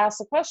 they were asked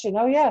the question,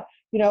 oh yeah,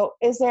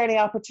 is there any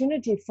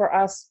opportunity for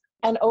us?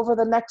 And over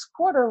the next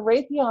quarter,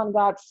 Raytheon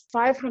got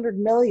 $500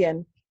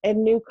 million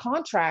in new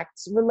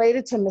contracts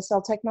related to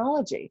missile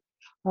technology.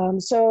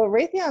 So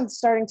Raytheon's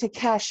starting to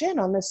cash in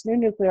on this new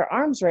nuclear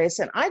arms race.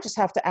 And I just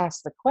have to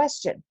ask the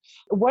question,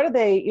 what are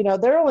they,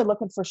 they're only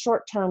looking for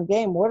short-term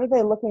game. What are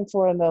they looking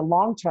for in the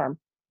long term?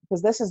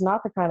 Because this is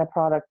not the kind of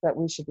product that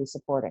we should be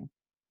supporting.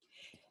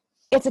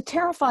 It's a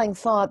terrifying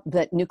thought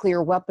that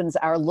nuclear weapons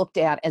are looked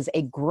at as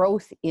a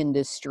growth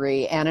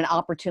industry and an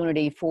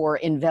opportunity for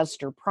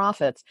investor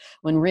profits,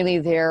 when really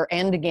their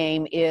end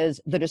game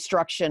is the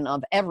destruction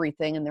of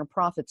everything and their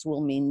profits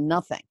will mean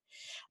nothing.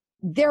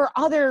 There are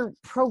other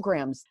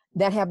programs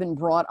that have been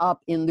brought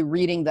up in the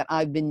reading that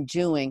I've been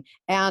doing,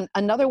 and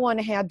another one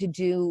had to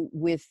do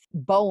with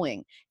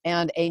Boeing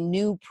and a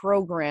new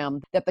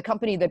program that the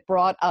company that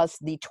brought us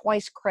the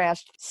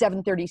twice-crashed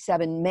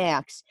 737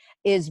 MAX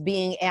is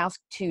being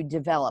asked to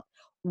develop.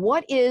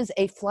 What is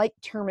a flight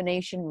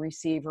termination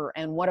receiver,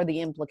 and what are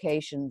the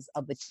implications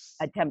of the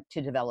attempt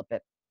to develop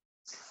it?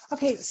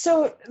 Okay,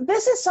 so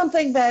this is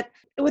something that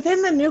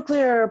within the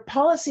nuclear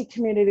policy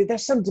community,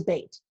 there's some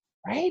debate,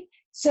 right?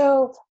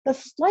 So the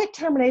flight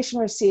termination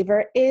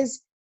receiver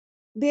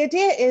the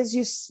idea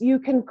is you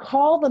can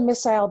call the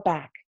missile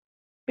back,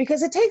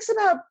 because it takes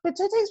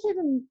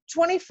between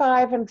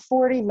 25 and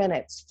 40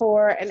 minutes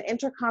for an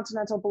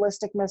intercontinental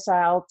ballistic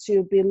missile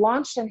to be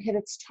launched and hit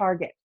its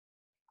target.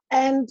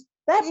 And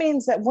that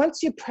means that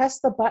once you press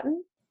the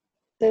button,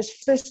 there's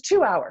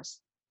 2 hours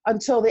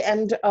until the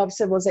end of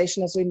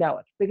civilization as we know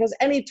it, because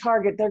any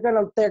target, they're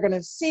going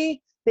to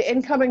see the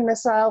incoming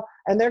missile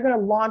and they're going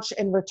to launch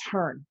in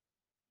return.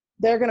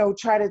 They're going to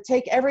try to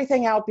take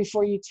everything out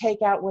before you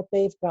take out what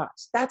they've got.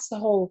 There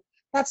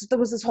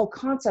was this whole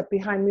concept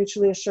behind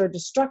mutually assured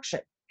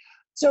destruction.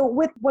 So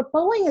with what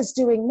Boeing is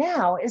doing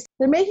now is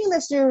they're making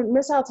this new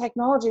missile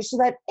technology so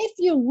that if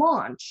you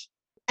launch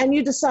and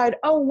you decide,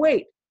 oh,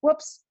 wait,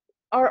 whoops,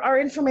 our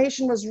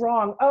information was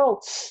wrong. Oh,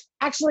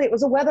 actually, it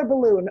was a weather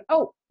balloon.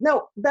 Oh,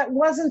 no, that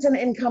wasn't an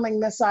incoming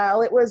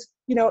missile. It was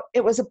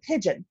a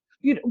pigeon.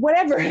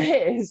 Whatever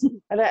it is,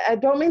 and I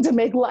don't mean to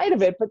make light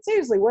of it, but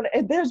seriously,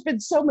 there's been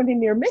so many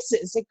near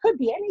misses. It could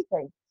be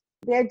anything.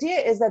 The idea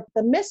is that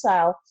the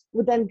missile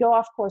would then go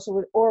off course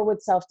or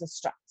would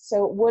self-destruct.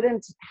 So it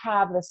wouldn't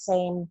have the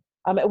same,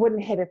 it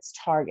wouldn't hit its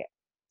target.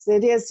 So the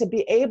idea is to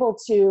be able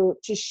to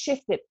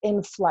shift it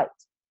in flight.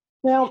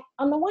 Now,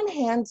 on the one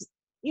hand,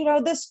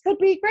 this could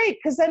be great,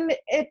 because then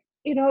it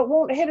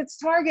won't hit its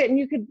target and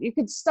you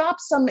could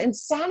stop some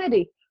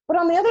insanity. But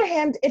on the other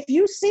hand, if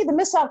you see the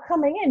missile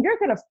coming in, you're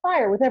going to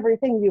fire with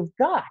everything you've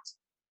got.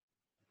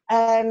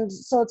 And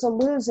so it's a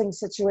losing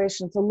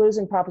situation. It's a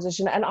losing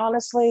proposition. And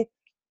honestly,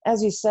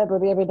 as you said,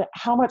 Libby,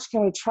 how much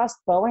can we trust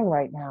Boeing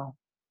right now?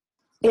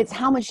 It's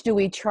how much do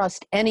we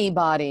trust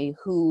anybody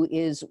who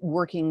is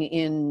working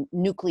in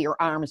nuclear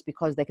arms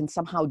because they can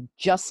somehow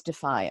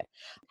justify it.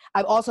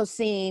 I've also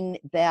seen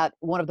that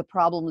one of the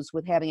problems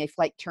with having a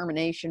flight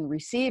termination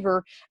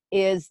receiver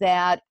is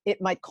that it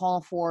might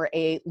call for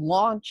a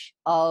launch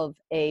of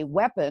a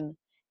weapon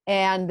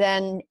and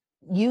then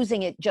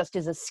using it just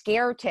as a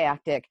scare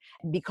tactic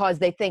because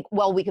they think,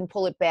 well, we can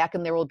pull it back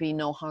and there will be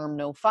no harm,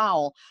 no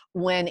foul,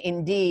 when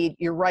indeed,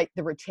 you're right,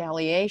 the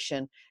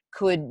retaliation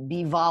could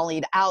be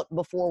volleyed out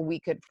before we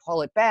could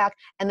pull it back,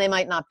 and they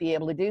might not be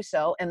able to do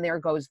so, and there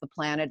goes the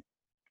planet,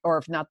 or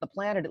if not the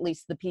planet, at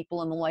least the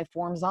people and the life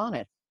forms on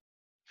it.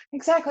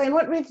 Exactly. And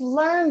what we've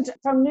learned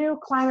from new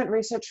climate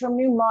research, from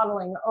new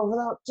modeling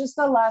over just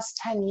the last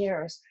 10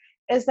 years,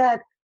 is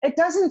that it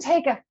doesn't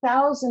take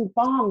 1,000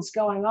 bombs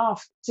going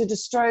off to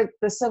destroy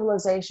the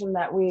civilization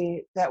that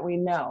we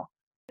know.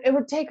 It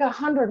would take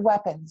 100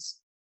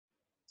 weapons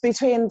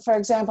between, for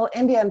example,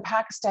 India and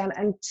Pakistan,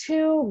 and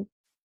 2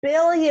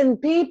 billion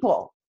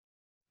people.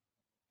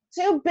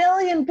 2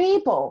 billion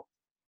people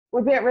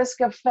would be at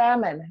risk of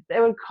famine.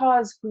 It would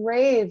cause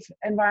grave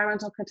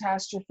environmental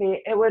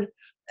catastrophe. It would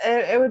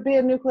be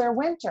a nuclear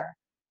winter.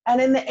 And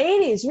in the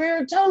 80s, we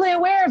were totally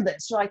aware of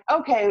this. We're like,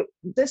 okay,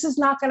 this is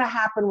not going to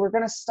happen. We're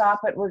going to stop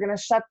it. We're going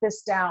to shut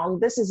this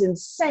down. This is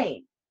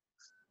insane.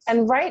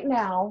 And right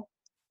now,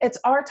 it's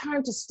our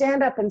time to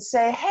stand up and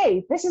say,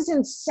 hey, this is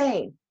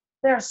insane.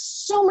 There are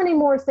so many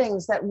more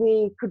things that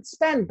we could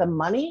spend the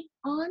money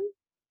on.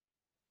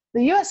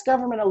 The US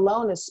government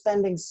alone is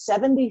spending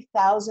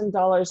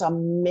 $70,000 a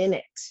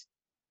minute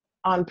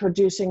on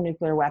producing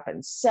nuclear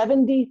weapons.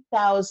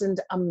 $70,000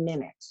 a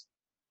minute.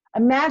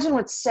 Imagine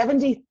what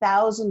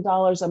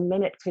 $70,000 a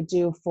minute could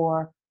do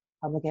for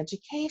public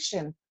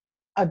education,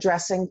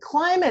 addressing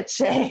climate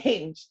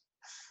change.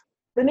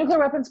 The nuclear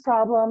weapons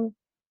problem,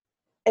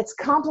 it's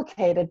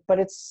complicated, but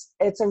it's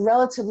a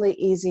relatively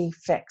easy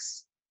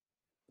fix.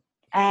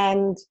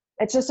 And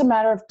it's just a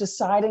matter of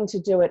deciding to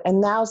do it. And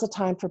now's the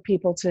time for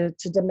people to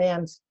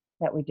demand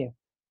that we do.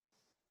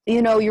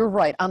 You know, you're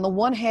right. On the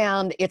one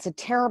hand, it's a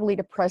terribly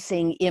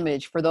depressing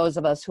image for those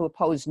of us who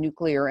oppose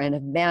nuclear and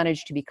have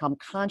managed to become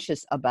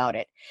conscious about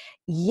it.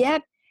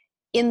 Yet,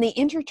 in the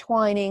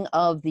intertwining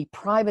of the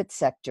private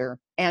sector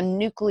and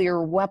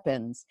nuclear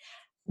weapons,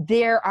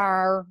 there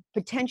are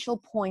potential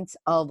points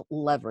of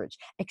leverage.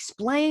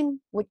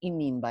 Explain what you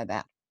mean by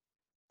that.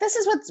 This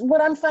is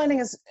what I'm finding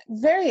is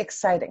very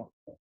exciting.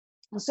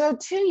 So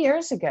 2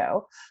 years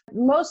ago,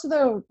 most of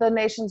the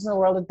nations in the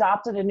world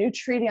adopted a new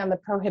treaty on the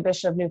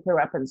prohibition of nuclear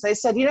weapons. They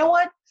said, you know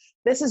what?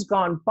 This has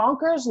gone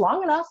bonkers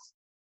long enough,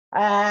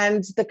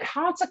 and the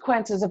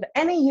consequences of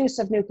any use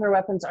of nuclear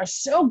weapons are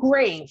so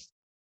grave,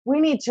 we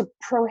need to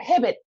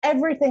prohibit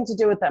everything to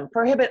do with them,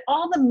 prohibit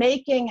all the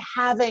making,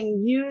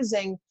 having,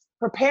 using,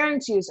 preparing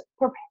to use,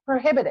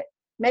 prohibit it,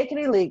 make it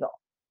illegal.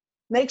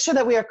 Make sure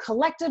that we are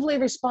collectively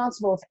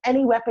responsible if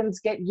any weapons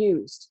get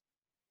used.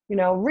 You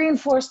know,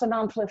 reinforce the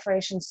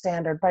non-proliferation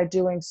standard by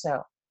doing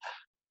so.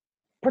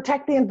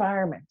 Protect the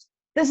environment.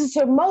 This is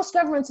so most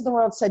governments in the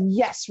world said,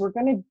 yes, we're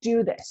going to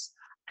do this.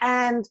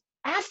 And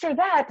after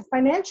that,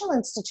 financial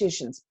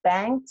institutions,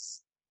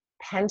 banks,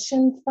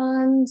 pension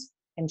funds,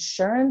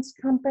 insurance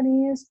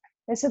companies,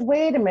 they said,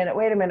 wait a minute.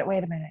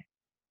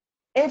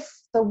 If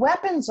the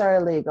weapons are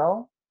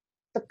illegal,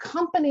 the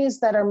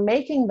companies that are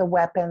making the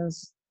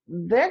weapons,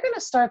 they're going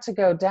to start to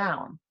go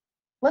down.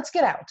 Let's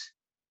get out.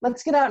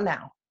 Let's get out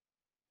now.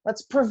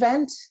 Let's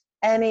prevent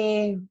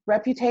any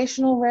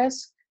reputational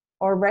risk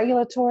or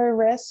regulatory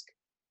risk.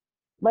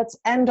 Let's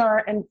end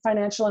our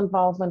financial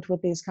involvement with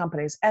these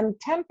companies. And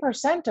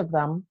 10% of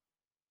them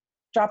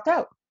dropped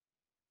out.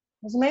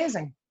 It was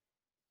amazing.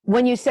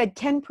 When you said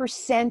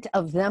 10%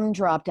 of them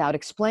dropped out,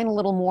 explain a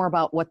little more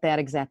about what that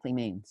exactly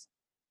means.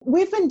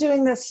 We've been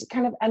doing this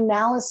kind of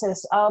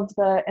analysis of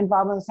the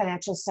involvement of the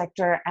financial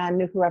sector and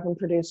nuclear weapon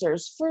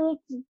producers for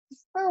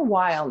a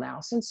while now,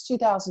 since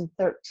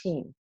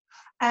 2013.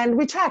 And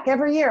we track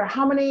every year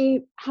how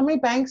many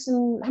banks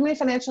and how many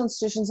financial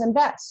institutions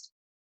invest.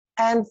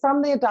 And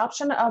from the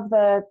adoption of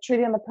the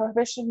Treaty on the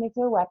Prohibition of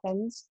Nuclear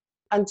Weapons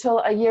until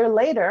a year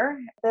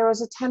later, there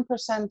was a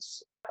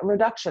 10%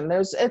 reduction.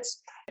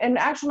 In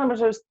actual numbers,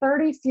 there's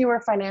 30 fewer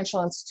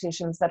financial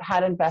institutions that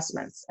had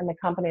investments in the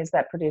companies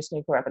that produce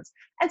nuclear weapons.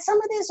 And some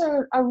of these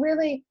are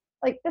really,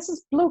 like, this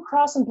is Blue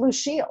Cross and Blue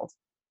Shield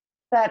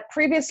that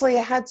previously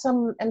had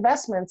some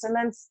investments and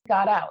then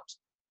got out.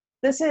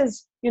 This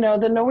is,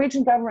 the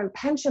Norwegian government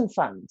pension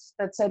funds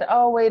that said,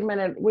 oh, wait a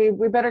minute, we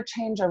better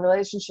change our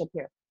relationship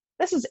here.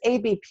 This is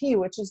ABP,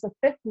 which is the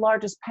 5th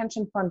largest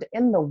pension fund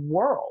in the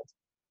world.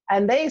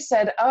 And they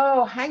said,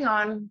 oh, hang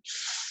on.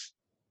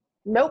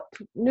 Nope,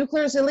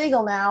 nuclear is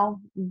illegal now.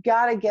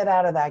 Got to get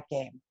out of that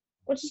game,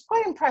 which is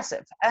quite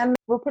impressive. And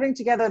we're putting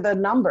together the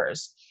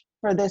numbers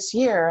for this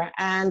year.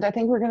 And I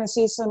think we're going to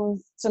see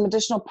some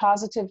additional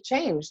positive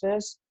change.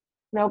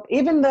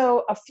 Even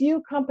though a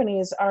few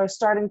companies are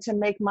starting to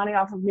make money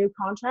off of new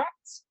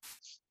contracts,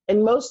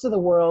 in most of the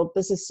world,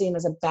 this is seen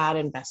as a bad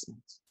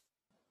investment.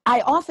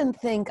 I often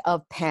think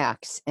of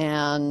PAX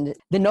and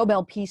the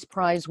Nobel Peace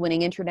Prize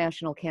winning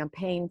International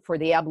Campaign for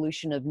the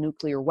Abolition of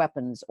Nuclear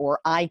Weapons, or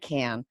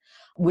ICAN,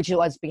 which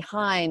was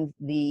behind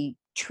the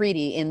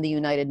treaty in the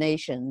United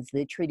Nations,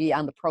 the Treaty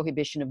on the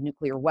Prohibition of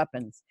Nuclear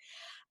Weapons.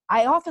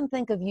 I often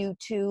think of you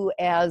two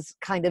as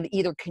kind of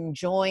either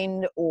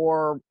conjoined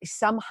or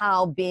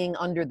somehow being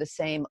under the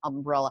same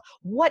umbrella.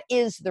 What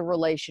is the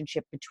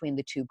relationship between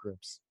the two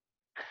groups?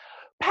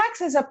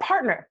 PAX is a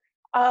partner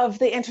of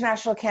the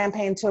International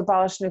Campaign to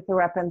Abolish Nuclear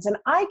Weapons, and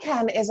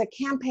ICAN is a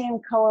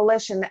campaign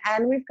coalition,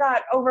 and we've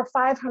got over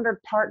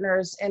 500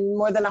 partners in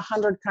more than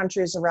 100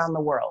 countries around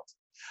the world.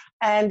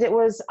 And it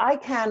was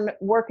ICAN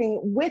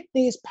working with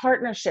these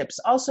partnerships,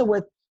 also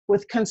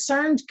with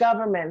concerned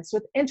governments,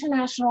 with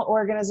international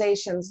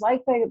organizations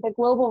like the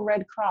Global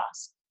Red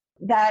Cross,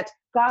 that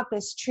got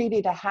this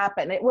treaty to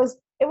happen. It was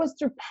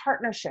through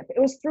partnership.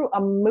 It was through a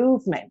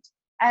movement.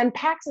 And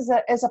PAX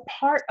is a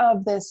part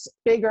of this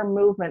bigger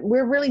movement.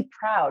 We're really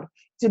proud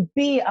to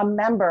be a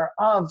member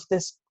of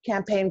this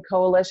campaign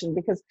coalition,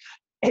 because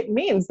it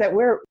means that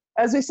we're,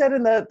 as we said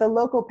in the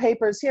local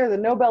papers here, the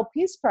Nobel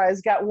Peace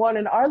Prize got won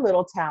in our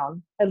little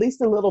town, at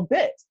least a little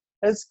bit.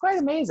 It's quite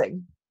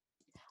amazing.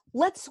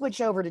 Let's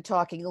switch over to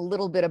talking a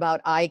little bit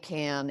about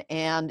ICAN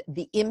and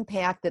the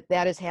impact that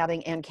that is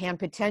having and can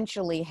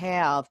potentially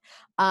have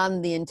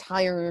on the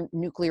entire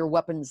nuclear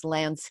weapons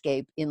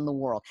landscape in the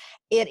world.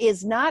 It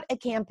is not a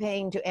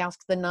campaign to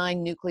ask the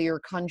 9 nuclear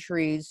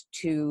countries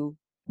to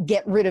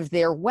get rid of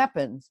their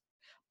weapons.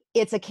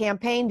 It's a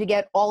campaign to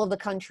get all of the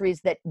countries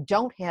that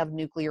don't have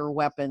nuclear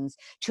weapons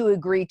to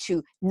agree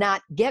to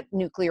not get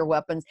nuclear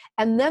weapons.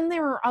 And then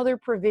there are other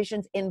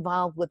provisions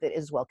involved with it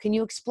as well. Can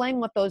you explain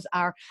what those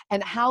are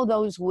and how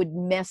those would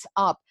mess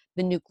up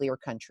the nuclear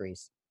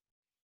countries?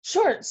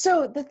 Sure.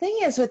 So the thing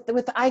is with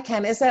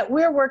ICAN is that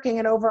we're working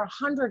in over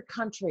 100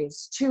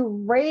 countries to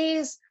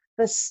raise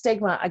the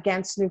stigma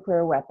against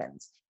nuclear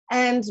weapons.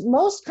 And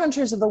most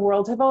countries of the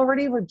world have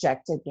already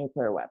rejected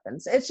nuclear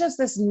weapons. It's just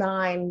this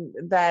 9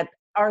 that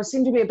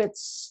seem to be a bit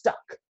stuck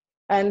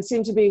and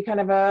seem to be kind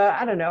of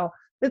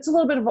it's a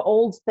little bit of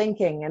old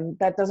thinking, and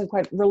that doesn't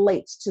quite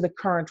relate to the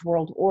current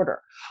world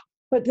order.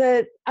 But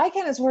the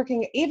ICAN is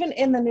working even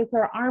in the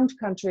nuclear armed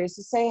countries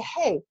to say,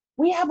 hey,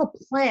 we have a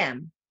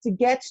plan to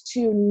get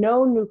to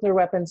no nuclear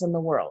weapons in the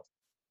world.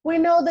 We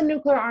know the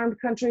nuclear armed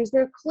countries,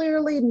 they're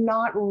clearly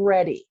not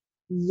ready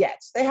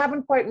yet. They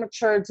haven't quite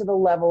matured to the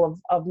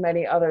level of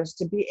many others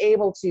to be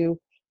able to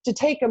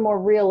take a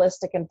more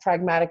realistic and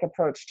pragmatic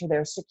approach to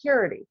their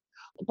security.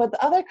 But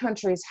the other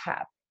countries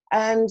have.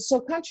 And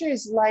so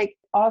countries like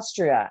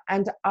Austria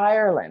and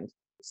Ireland,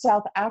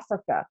 South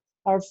Africa,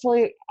 are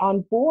fully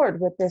on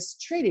board with this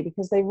treaty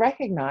because they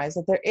recognize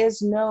that there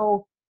is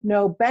no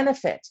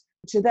benefit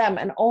to them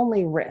and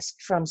only risk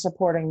from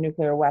supporting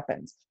nuclear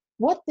weapons.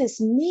 What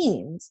this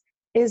means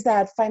is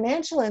that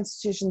financial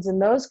institutions in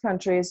those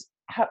countries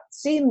have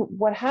seen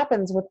what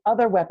happens with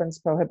other weapons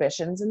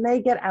prohibitions, and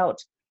they get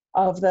out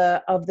of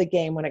the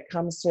game when it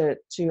comes to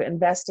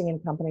investing in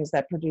companies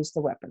that produce the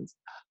weapons.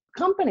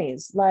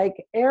 Companies like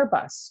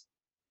Airbus.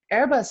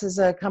 Airbus is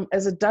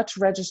a Dutch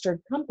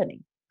registered company.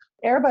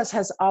 Airbus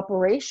has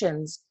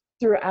operations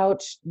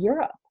throughout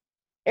Europe.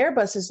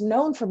 Airbus is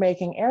known for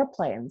making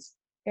airplanes.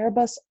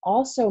 Airbus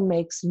also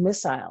makes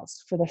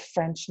missiles for the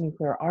French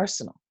nuclear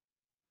arsenal.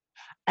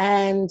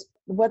 And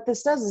what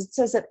this does is it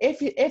says that if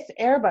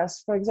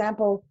Airbus, for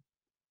example,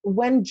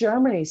 when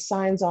Germany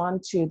signs on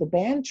to the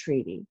ban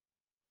treaty,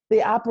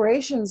 the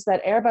operations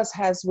that Airbus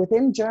has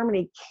within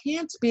Germany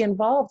can't be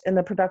involved in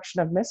the production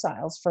of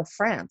missiles for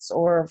France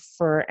or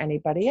for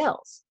anybody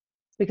else,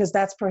 because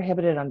that's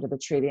prohibited under the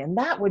treaty. And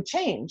that would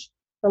change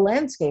the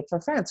landscape for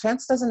France.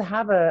 France doesn't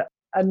have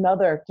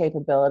another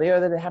capability,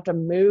 or that they have to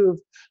move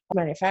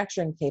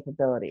manufacturing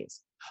capabilities.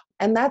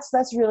 And that's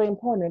really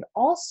important. And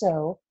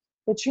also,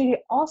 the treaty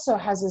also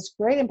has this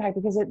great impact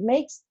because it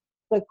makes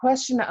the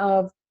question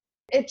of,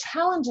 it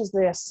challenges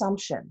the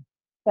assumption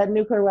that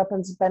nuclear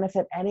weapons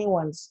benefit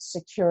anyone's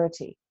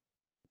security.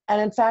 And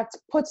in fact,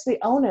 puts the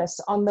onus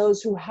on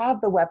those who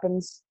have the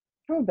weapons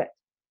to prove it.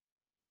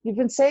 You've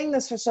been saying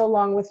this for so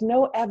long with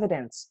no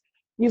evidence.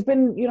 You've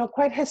been,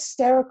 quite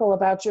hysterical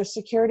about your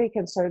security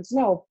concerns.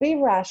 No, be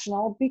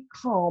rational, be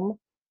calm,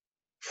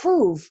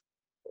 prove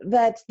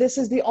that this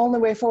is the only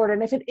way forward.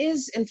 And if it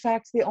is, in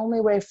fact, the only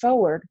way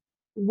forward,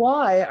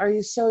 why are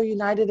you so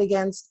united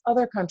against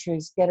other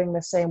countries getting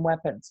the same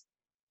weapons?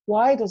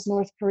 Why does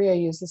North Korea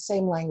use the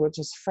same language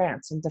as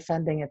France in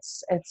defending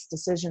its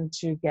decision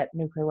to get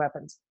nuclear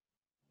weapons?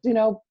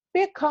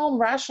 Be a calm,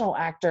 rational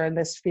actor in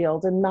this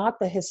field and not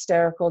the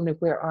hysterical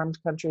nuclear armed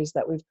countries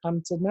that we've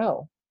come to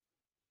know.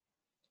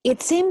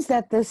 It seems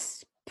that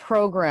this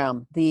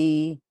program,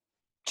 the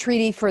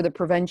Treaty for the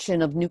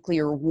Prevention of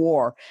Nuclear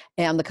War,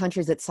 and the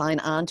countries that sign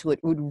on to it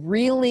would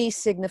really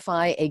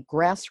signify a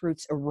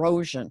grassroots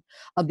erosion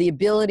of the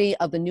ability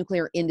of the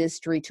nuclear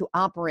industry to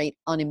operate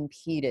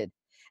unimpeded.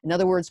 In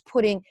other words,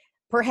 putting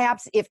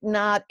perhaps, if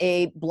not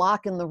a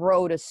block in the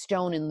road, a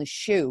stone in the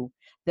shoe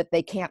that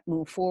they can't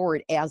move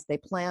forward as they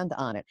planned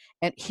on it.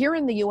 And here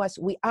in the US,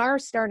 we are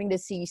starting to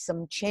see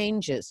some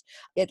changes,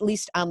 at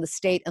least on the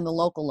state and the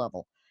local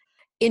level.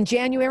 In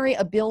January,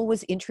 a bill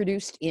was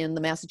introduced in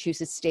the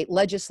Massachusetts state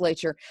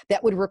legislature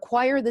that would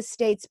require the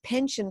state's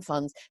pension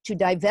funds to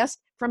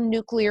divest from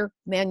nuclear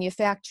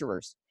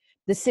manufacturers.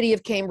 The city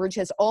of Cambridge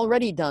has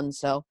already done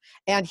so,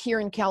 and here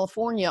in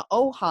California,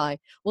 OHI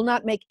will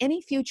not make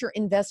any future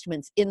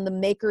investments in the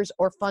makers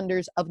or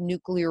funders of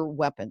nuclear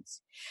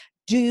weapons.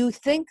 Do you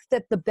think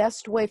that the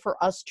best way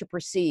for us to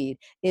proceed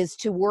is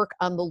to work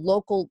on the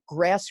local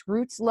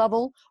grassroots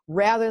level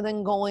rather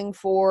than going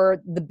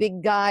for the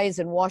big guys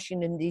in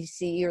Washington,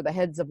 D.C., or the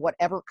heads of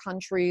whatever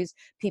countries,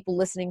 people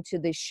listening to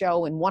this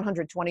show in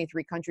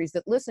 123 countries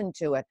that listen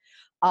to it,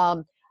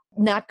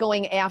 not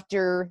going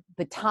after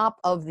the top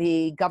of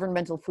the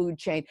governmental food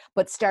chain,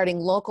 but starting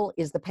local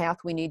is the path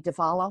we need to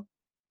follow?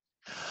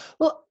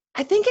 Well,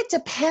 I think it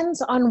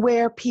depends on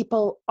where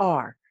people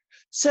are.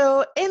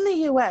 So in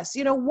the US,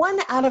 1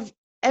 out of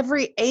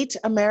every 8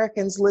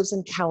 Americans lives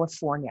in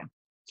California.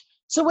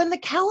 So when the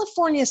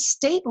California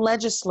state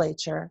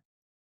legislature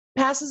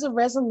passes a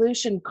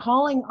resolution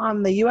calling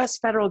on the US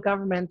federal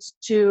government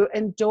to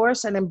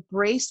endorse and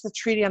embrace the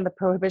Treaty on the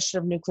Prohibition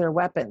of Nuclear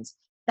Weapons,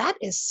 that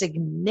is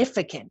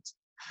significant.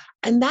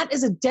 And that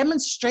is a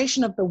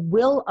demonstration of the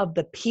will of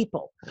the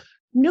people.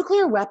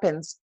 Nuclear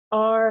weapons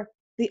are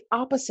the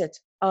opposite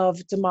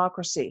of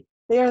democracy.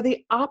 They are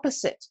the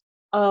opposite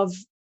of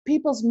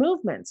people's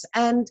movements.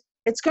 And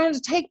it's going to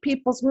take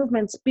people's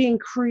movements being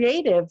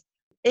creative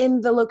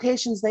in the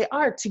locations they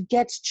are to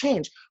get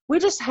change. We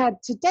just had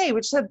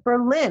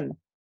Berlin,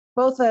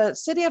 both the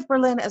city of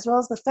Berlin as well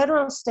as the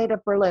federal state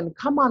of Berlin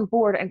come on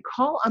board and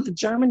call on the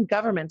German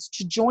government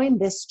to join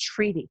this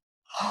treaty.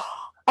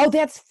 Oh,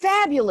 that's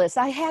fabulous.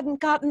 I hadn't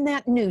gotten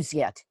that news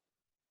yet.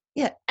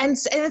 Yeah, and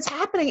it's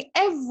happening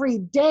every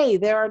day.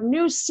 There are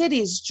new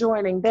cities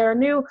joining.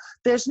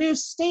 There's new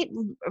state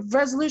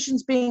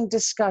resolutions being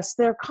discussed.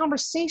 There are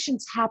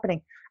conversations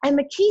happening. And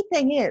the key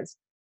thing is,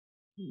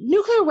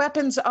 nuclear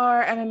weapons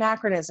are an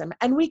anachronism,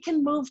 and we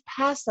can move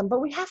past them,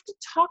 but we have to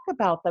talk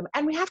about them.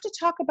 And we have to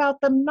talk about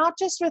them not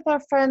just with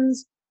our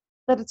friends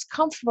that it's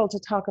comfortable to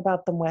talk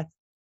about them with.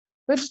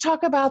 We have to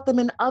talk about them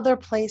in other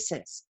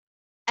places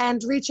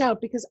and reach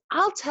out, because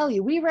I'll tell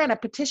you, we ran a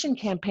petition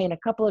campaign a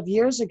couple of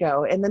years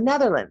ago in the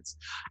Netherlands.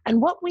 And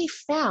what we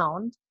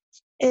found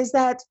is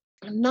that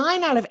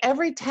 9 out of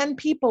every 10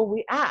 people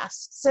we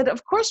asked said,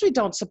 of course we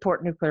don't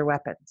support nuclear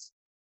weapons.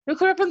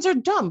 Nuclear weapons are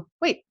dumb.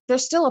 Wait,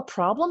 there's still a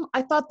problem?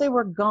 I thought they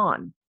were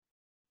gone.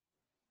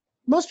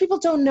 Most people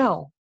don't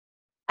know.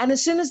 And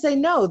as soon as they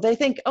know, they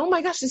think, oh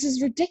my gosh, this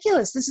is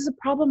ridiculous. This is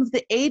a problem of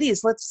the 80s.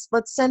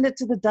 Let's send it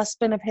to the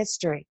dustbin of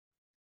history.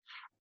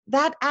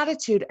 That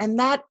attitude and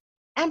that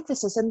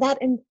emphasis and that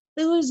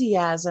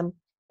enthusiasm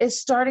is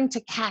starting to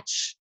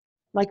catch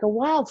like a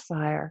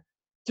wildfire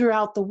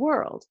throughout the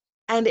world.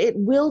 And it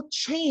will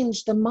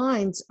change the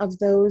minds of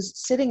those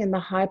sitting in the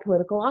high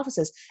political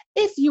offices.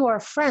 If you are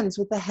friends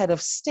with the head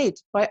of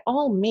state, by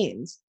all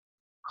means,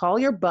 call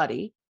your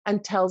buddy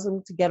and tell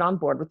them to get on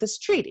board with this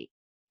treaty.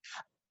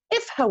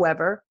 If,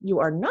 however, you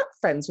are not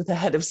friends with the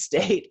head of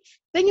state,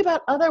 think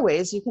about other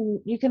ways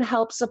you can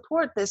help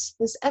support this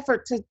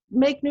effort to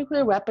make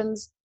nuclear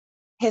weapons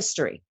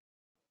history.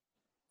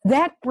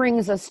 That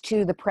brings us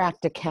to the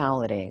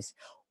practicalities.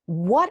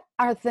 What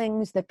are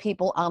things that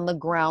people on the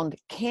ground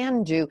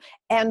can do,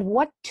 and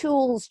what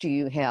tools do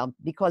you have?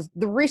 Because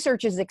the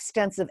research is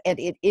extensive and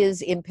it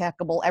is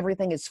impeccable.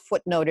 Everything is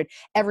footnoted.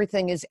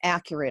 Everything is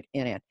accurate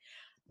in it.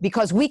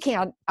 Because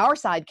our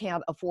side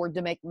can't afford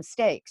to make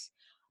mistakes.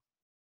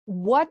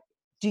 What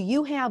do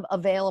you have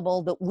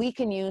available that we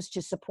can use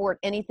to support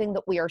anything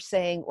that we are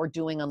saying or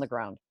doing on the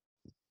ground?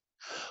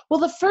 Well,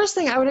 the first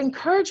thing I would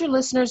encourage your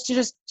listeners to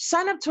just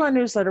sign up to our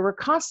newsletter. We're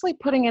constantly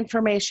putting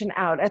information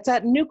out. It's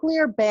at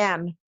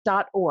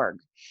nuclearban.org.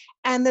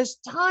 And there's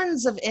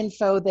tons of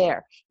info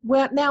there.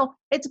 Well, now,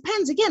 it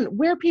depends, again,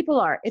 where people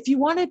are. If you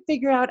want to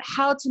figure out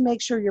how to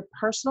make sure your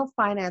personal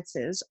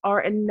finances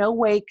are in no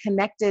way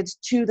connected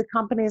to the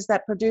companies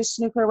that produce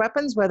nuclear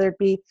weapons, whether it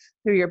be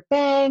through your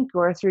bank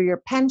or through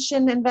your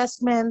pension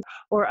investment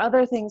or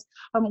other things,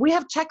 we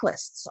have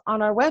checklists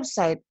on our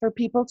website for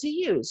people to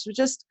use. We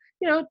just,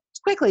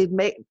 quickly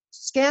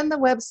scan the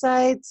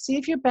website, see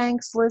if your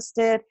bank's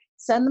listed,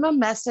 send them a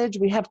message.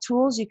 We have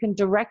tools. You can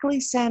directly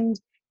send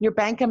your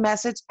bank a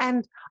message.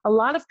 And a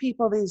lot of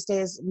people these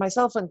days,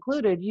 myself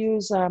included,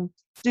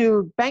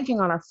 do banking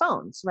on our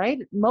phones, right?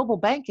 Mobile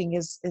banking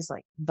is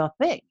like the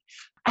thing.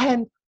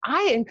 And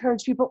I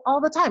encourage people all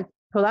the time,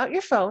 pull out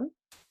your phone,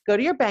 go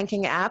to your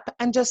banking app,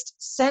 and just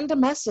send a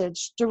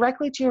message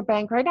directly to your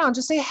bank right now and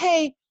just say,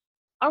 hey,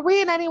 are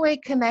we in any way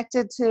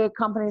connected to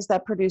companies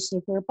that produce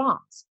nuclear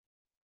bombs?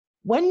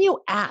 When you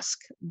ask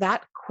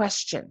that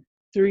question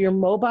through your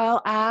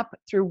mobile app,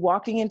 through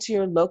walking into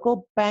your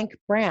local bank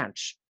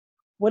branch,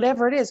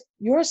 whatever it is,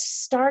 you're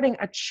starting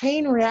a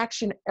chain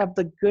reaction of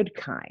the good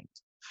kind.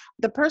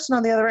 The person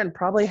on the other end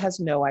probably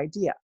has no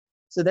idea.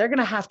 So they're going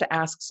to have to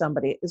ask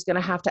somebody, is going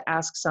to have to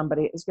ask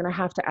somebody, is going to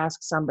have to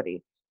ask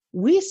somebody.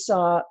 we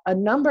saw a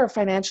number of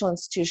financial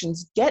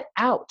institutions get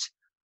out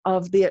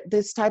of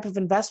this type of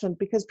investment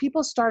because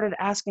people started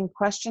asking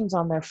questions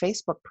on their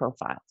Facebook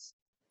profiles.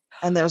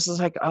 And there's this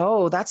like,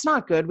 oh, that's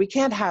not good. We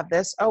can't have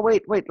this. Oh,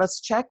 wait,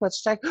 let's check.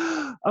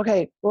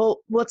 Okay, well,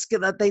 let's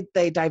get that.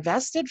 They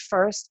divested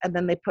first, and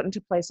then they put into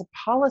place a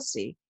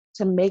policy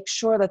to make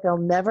sure that they'll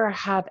never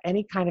have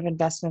any kind of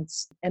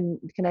investments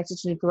connected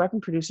to nuclear weapon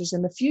producers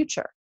in the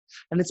future.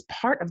 And it's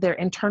part of their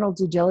internal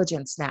due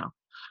diligence now.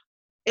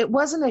 It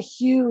wasn't a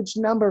huge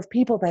number of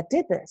people that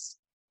did this.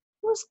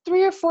 It was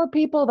 3 or 4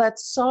 people that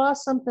saw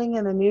something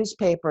in the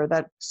newspaper,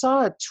 that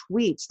saw a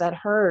tweet, that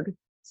heard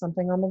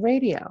something on the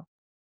radio.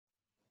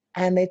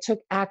 And they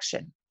took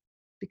action,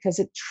 because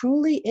it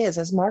truly is,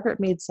 as Margaret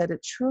Mead said,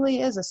 it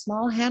truly is a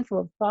small handful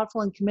of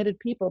thoughtful and committed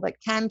people that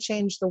can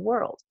change the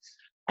world.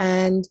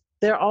 And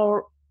there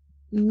are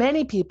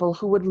many people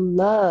who would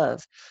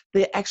love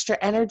the extra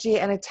energy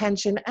and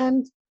attention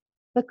and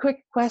the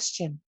quick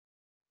question: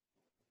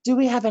 do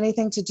we have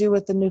anything to do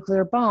with the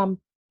nuclear bomb?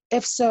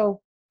 If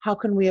so, how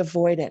can we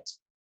avoid it?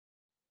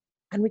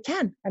 And we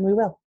can, and we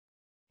will.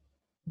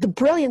 The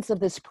brilliance of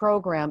this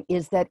program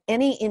is that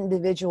any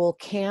individual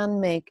can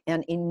make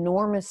an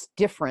enormous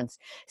difference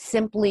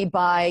simply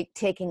by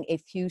taking a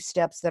few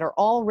steps that are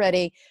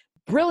already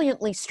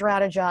brilliantly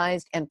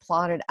strategized and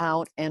plotted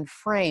out and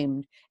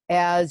framed,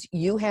 as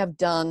you have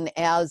done,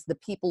 as the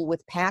people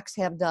with PACS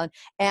have done,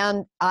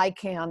 and I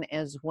can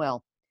as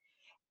well.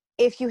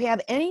 If you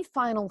have any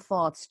final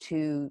thoughts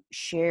to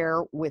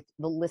share with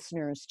the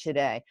listeners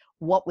today,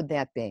 what would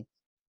that be?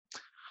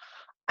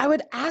 I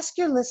would ask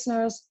your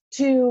listeners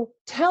to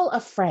tell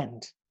a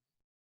friend.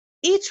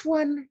 Each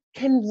one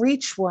can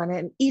reach one,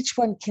 and each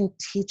one can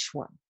teach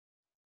one.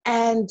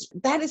 And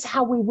that is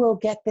how we will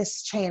get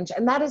this change.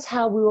 And that is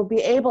how we will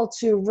be able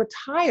to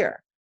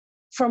retire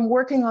from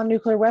working on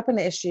nuclear weapon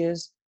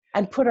issues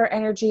and put our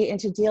energy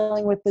into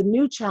dealing with the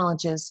new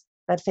challenges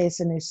that face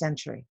a new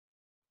century.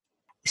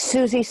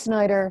 Susie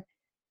Snyder,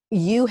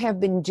 you have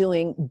been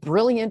doing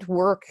brilliant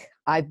work.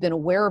 I've been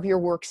aware of your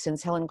work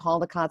since Helen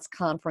Caldicott's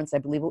conference. I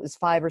believe it was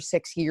 5 or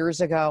 6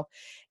 years ago.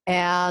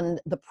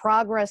 And the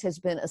progress has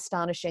been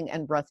astonishing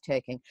and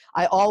breathtaking.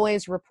 I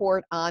always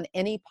report on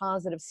any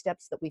positive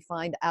steps that we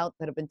find out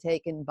that have been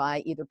taken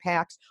by either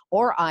PACS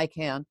or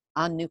ICANN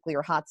on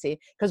Nuclear Hot Seat,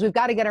 because we've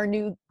got to get our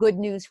new good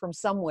news from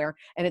somewhere,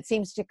 and it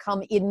seems to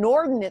come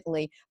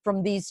inordinately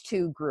from these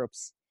two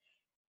groups.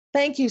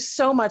 Thank you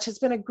so much. It's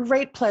been a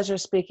great pleasure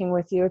speaking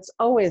with you. It's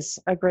always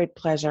a great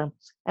pleasure.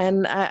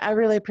 And I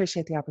really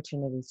appreciate the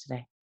opportunity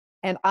today.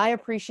 And I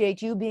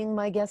appreciate you being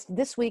my guest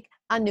this week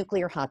on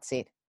Nuclear Hot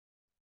Seat.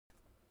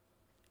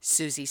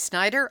 Susie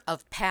Snyder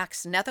of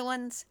PACS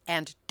Netherlands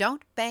and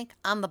Don't Bank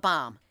on the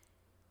Bomb.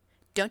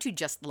 Don't you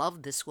just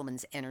love this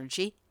woman's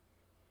energy?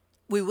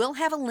 We will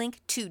have a link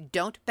to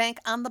Don't Bank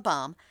on the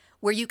Bomb,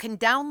 where you can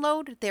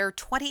download their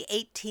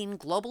 2018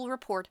 global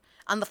report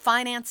on the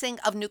financing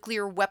of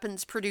nuclear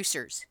weapons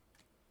producers.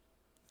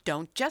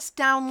 Don't just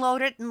download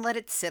it and let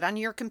it sit on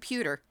your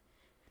computer.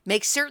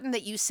 Make certain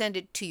that you send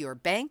it to your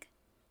bank,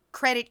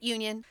 credit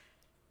union,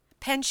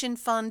 pension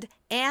fund,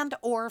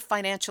 and/or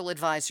financial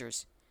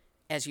advisors.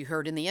 As you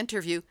heard in the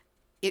interview,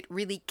 it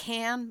really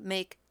can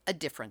make a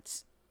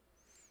difference.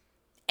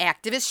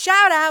 Activist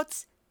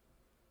shout-outs!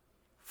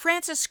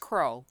 Frances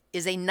Crowe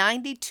is a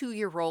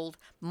 92-year-old,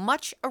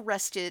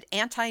 much-arrested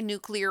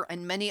anti-nuclear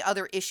and many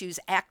other issues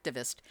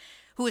activist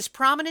who is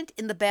prominent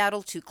in the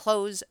battle to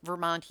close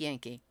Vermont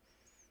Yankee.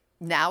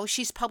 Now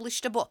she's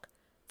published a book,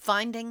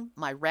 Finding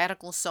My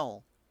Radical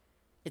Soul.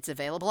 It's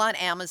available on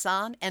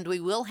Amazon, and we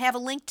will have a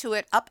link to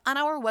it up on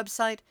our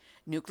website,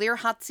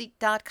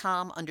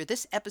 nuclearhotseat.com, under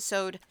this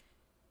episode,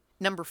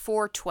 number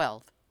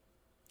 412.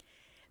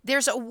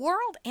 There's a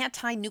World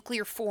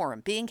Anti-Nuclear Forum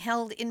being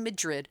held in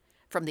Madrid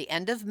from the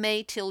end of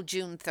May till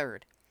June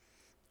 3rd.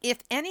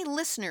 If any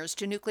listeners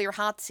to Nuclear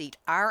Hot Seat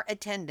are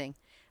attending,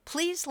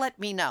 please let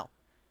me know.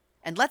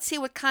 And let's see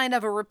what kind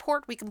of a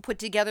report we can put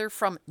together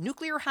from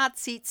Nuclear Hot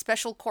Seat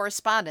special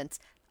correspondents,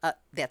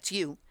 that's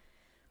you,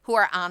 who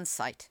are on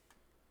site.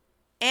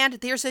 And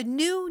there's a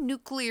new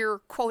nuclear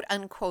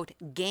quote-unquote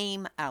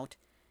game out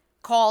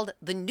called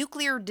the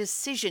Nuclear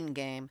Decision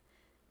Game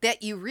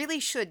that you really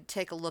should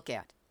take a look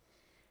at.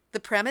 The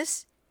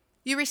premise?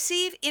 You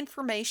receive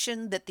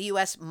information that the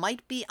U.S.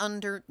 might be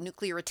under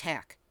nuclear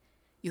attack.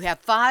 You have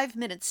 5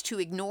 minutes to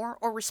ignore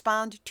or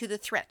respond to the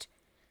threat.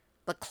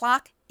 The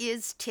clock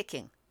is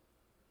ticking.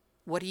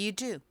 What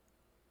do?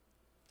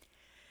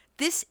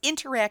 This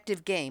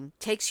interactive game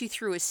takes you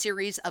through a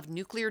series of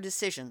nuclear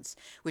decisions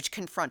which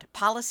confront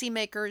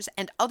policymakers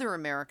and other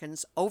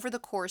Americans over the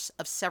course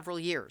of several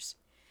years.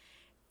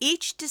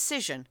 Each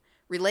decision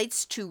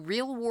relates to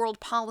real-world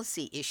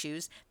policy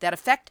issues that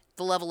affect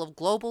the level of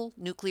global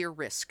nuclear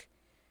risk.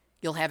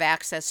 You'll have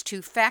access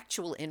to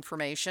factual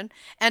information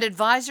and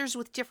advisors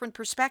with different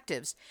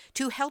perspectives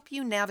to help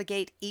you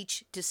navigate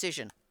each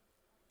decision.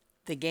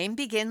 The game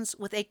begins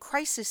with a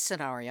crisis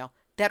scenario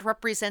that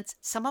represents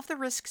some of the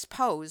risks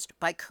posed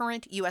by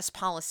current U.S.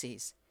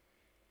 policies.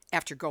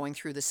 After going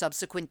through the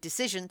subsequent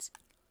decisions,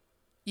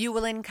 you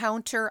will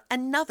encounter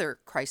another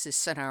crisis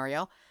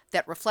scenario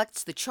that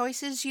reflects the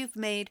choices you've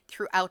made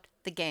throughout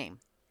the game.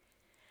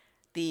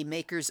 The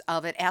makers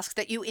of it ask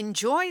that you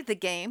enjoy the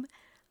game.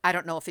 I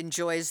don't know if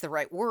enjoy is the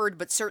right word,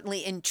 but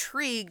certainly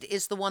intrigued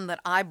is the one that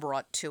I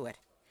brought to it.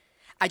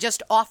 I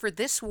just offer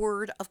this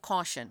word of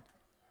caution.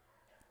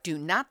 Do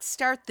not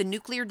start the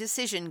nuclear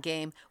decision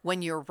game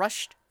when you're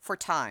rushed for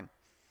time.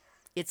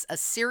 It's a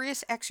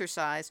serious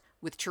exercise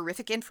with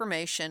terrific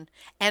information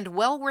and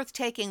well worth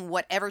taking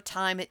whatever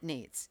time it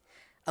needs.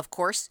 Of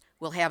course,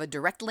 we'll have a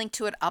direct link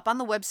to it up on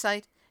the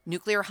website,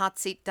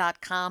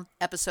 nuclearhotseat.com,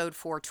 episode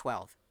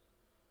 412.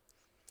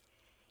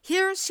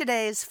 Here's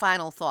today's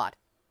final thought.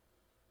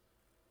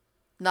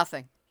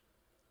 Nothing.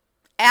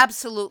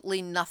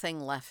 Absolutely nothing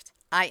left.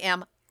 I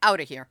am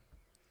out of here.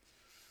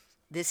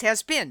 This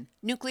has been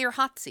Nuclear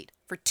Hot Seat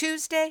for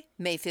Tuesday,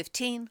 May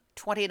 15,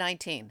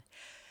 2019.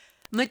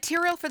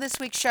 Material for this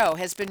week's show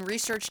has been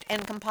researched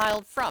and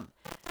compiled from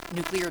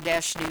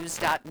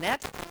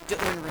nuclear-news.net,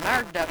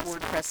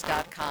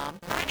 deunrenard.wordpress.com,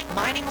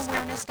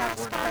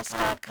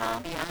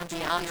 miningawareness.wordpress.com,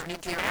 Beyond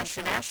Nuclear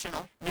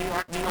International, New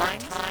York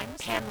Times,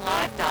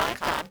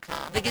 PennLive.com,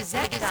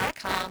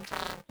 TheGazette.com,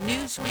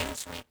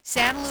 Newsweek,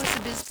 San Luis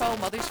Obispo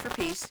Mothers for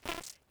Peace,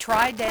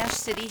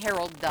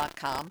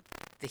 Tri-Cityherald.com,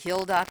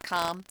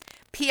 TheHill.com,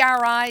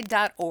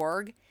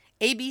 PRI.org,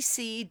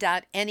 abc.net.au,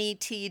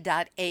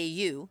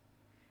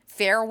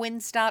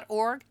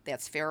 Fairwinds.org,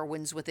 that's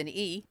Fairwinds with an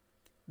E,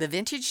 The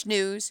Vintage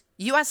News,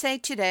 USA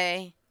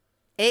Today,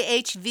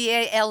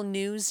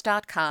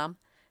 ahvalnews.com,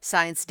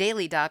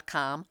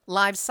 ScienceDaily.com,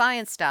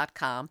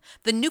 LiveScience.com,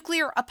 the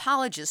Nuclear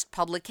Apologist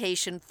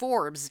publication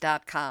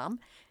Forbes.com,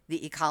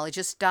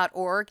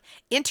 TheEcologist.org,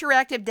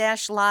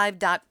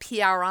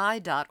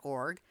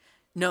 interactive-live.pri.org,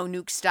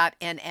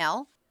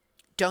 nonukes.nl,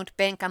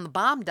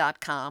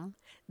 don'tbankonthebomb.com,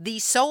 the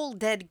Soul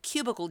Dead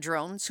Cubicle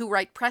Drones who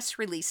write press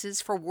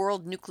releases for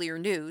World Nuclear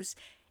News,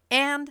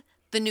 and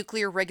the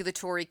Nuclear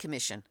Regulatory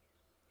Commission.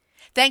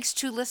 Thanks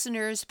to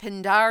listeners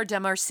Pindar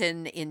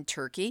Demarsin in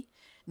Turkey,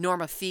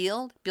 Norma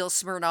Field, Bill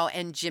Smyrnow,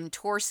 and Jim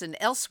Torson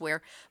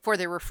elsewhere for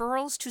their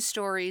referrals to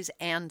stories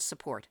and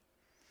support.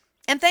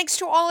 And thanks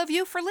to all of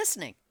you for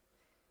listening.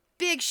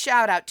 Big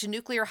shout out to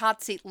Nuclear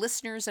Hot Seat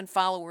listeners and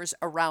followers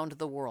around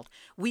the world.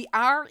 We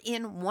are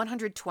in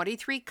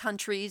 123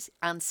 countries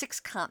on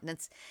 6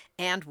 continents,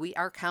 and we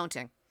are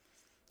counting.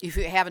 If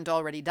you haven't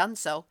already done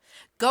so,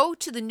 go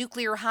to the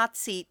Nuclear Hot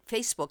Seat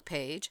Facebook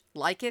page,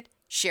 like it,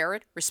 share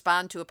it,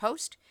 respond to a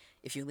post.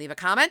 If you leave a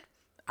comment,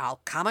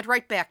 I'll comment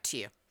right back to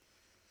you.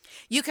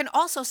 You can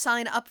also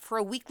sign up for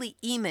a weekly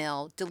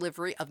email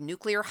delivery of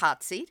Nuclear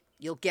Hot Seat.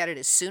 You'll get it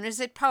as soon as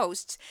it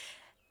posts.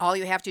 All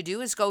you have to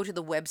do is go to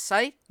the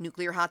website,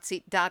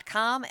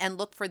 nuclearhotseat.com, and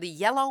look for the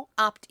yellow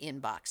opt-in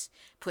box.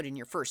 Put in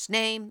your first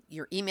name,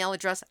 your email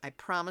address. I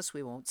promise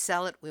we won't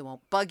sell it, we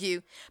won't bug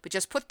you, but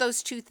just put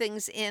those 2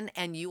 things in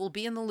and you will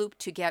be in the loop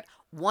to get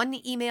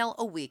 1 email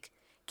a week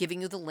giving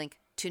you the link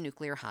to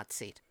Nuclear Hot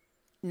Seat.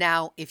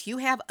 Now, if you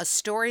have a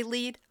story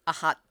lead, a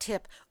hot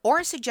tip, or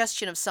a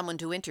suggestion of someone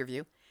to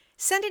interview,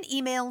 send an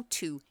email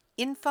to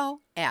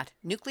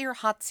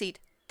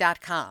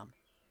info@nuclearhotseat.com.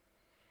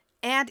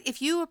 And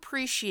if you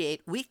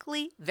appreciate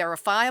weekly,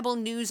 verifiable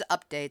news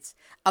updates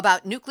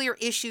about nuclear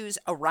issues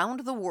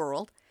around the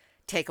world,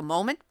 take a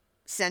moment,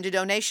 send a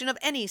donation of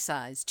any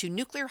size to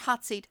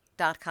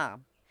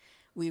nuclearhotseat.com.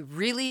 We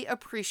really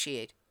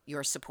appreciate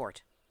your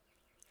support.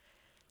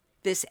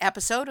 This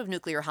episode of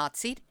Nuclear Hot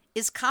Seat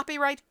is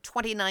copyright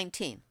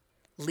 2019,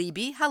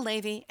 Libby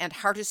Halevi and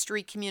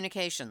Heartistry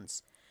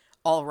Communications.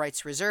 All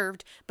rights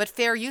reserved, but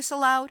fair use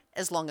allowed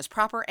as long as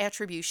proper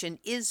attribution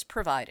is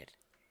provided.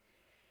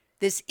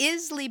 This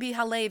is Libby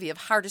Halevi of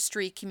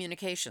Heartistry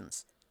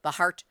Communications, the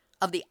heart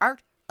of the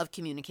art of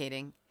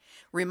communicating,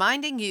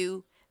 reminding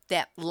you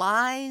that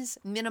lies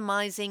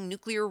minimizing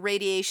nuclear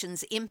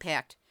radiation's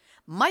impact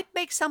might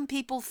make some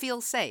people feel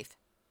safe.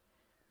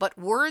 But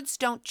words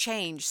don't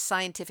change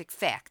scientific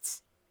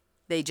facts.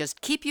 They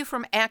just keep you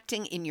from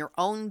acting in your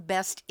own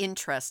best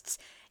interests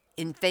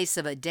in face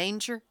of a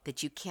danger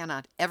that you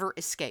cannot ever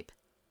escape.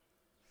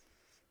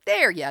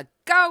 There you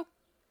go.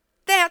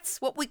 That's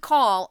what we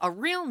call a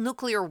real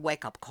nuclear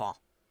wake-up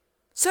call.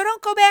 So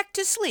don't go back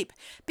to sleep,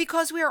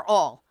 because we are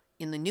all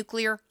in the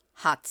nuclear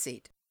hot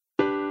seat.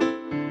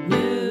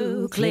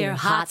 Nuclear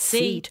hot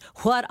seat.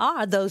 What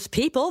are those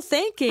people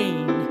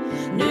thinking?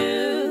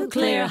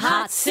 Nuclear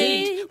hot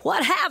seat.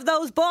 What have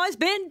those boys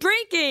been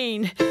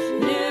drinking?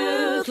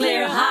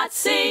 Nuclear hot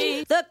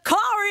seat. The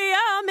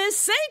corium is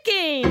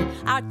sinking.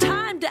 Our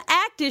time to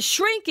act is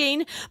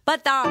shrinking,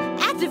 but our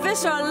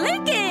activists are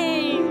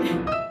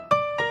linking.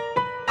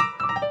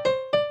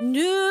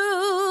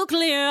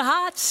 Nuclear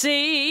hot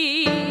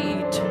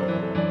seat.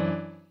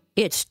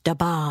 It's the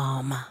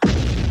bomb.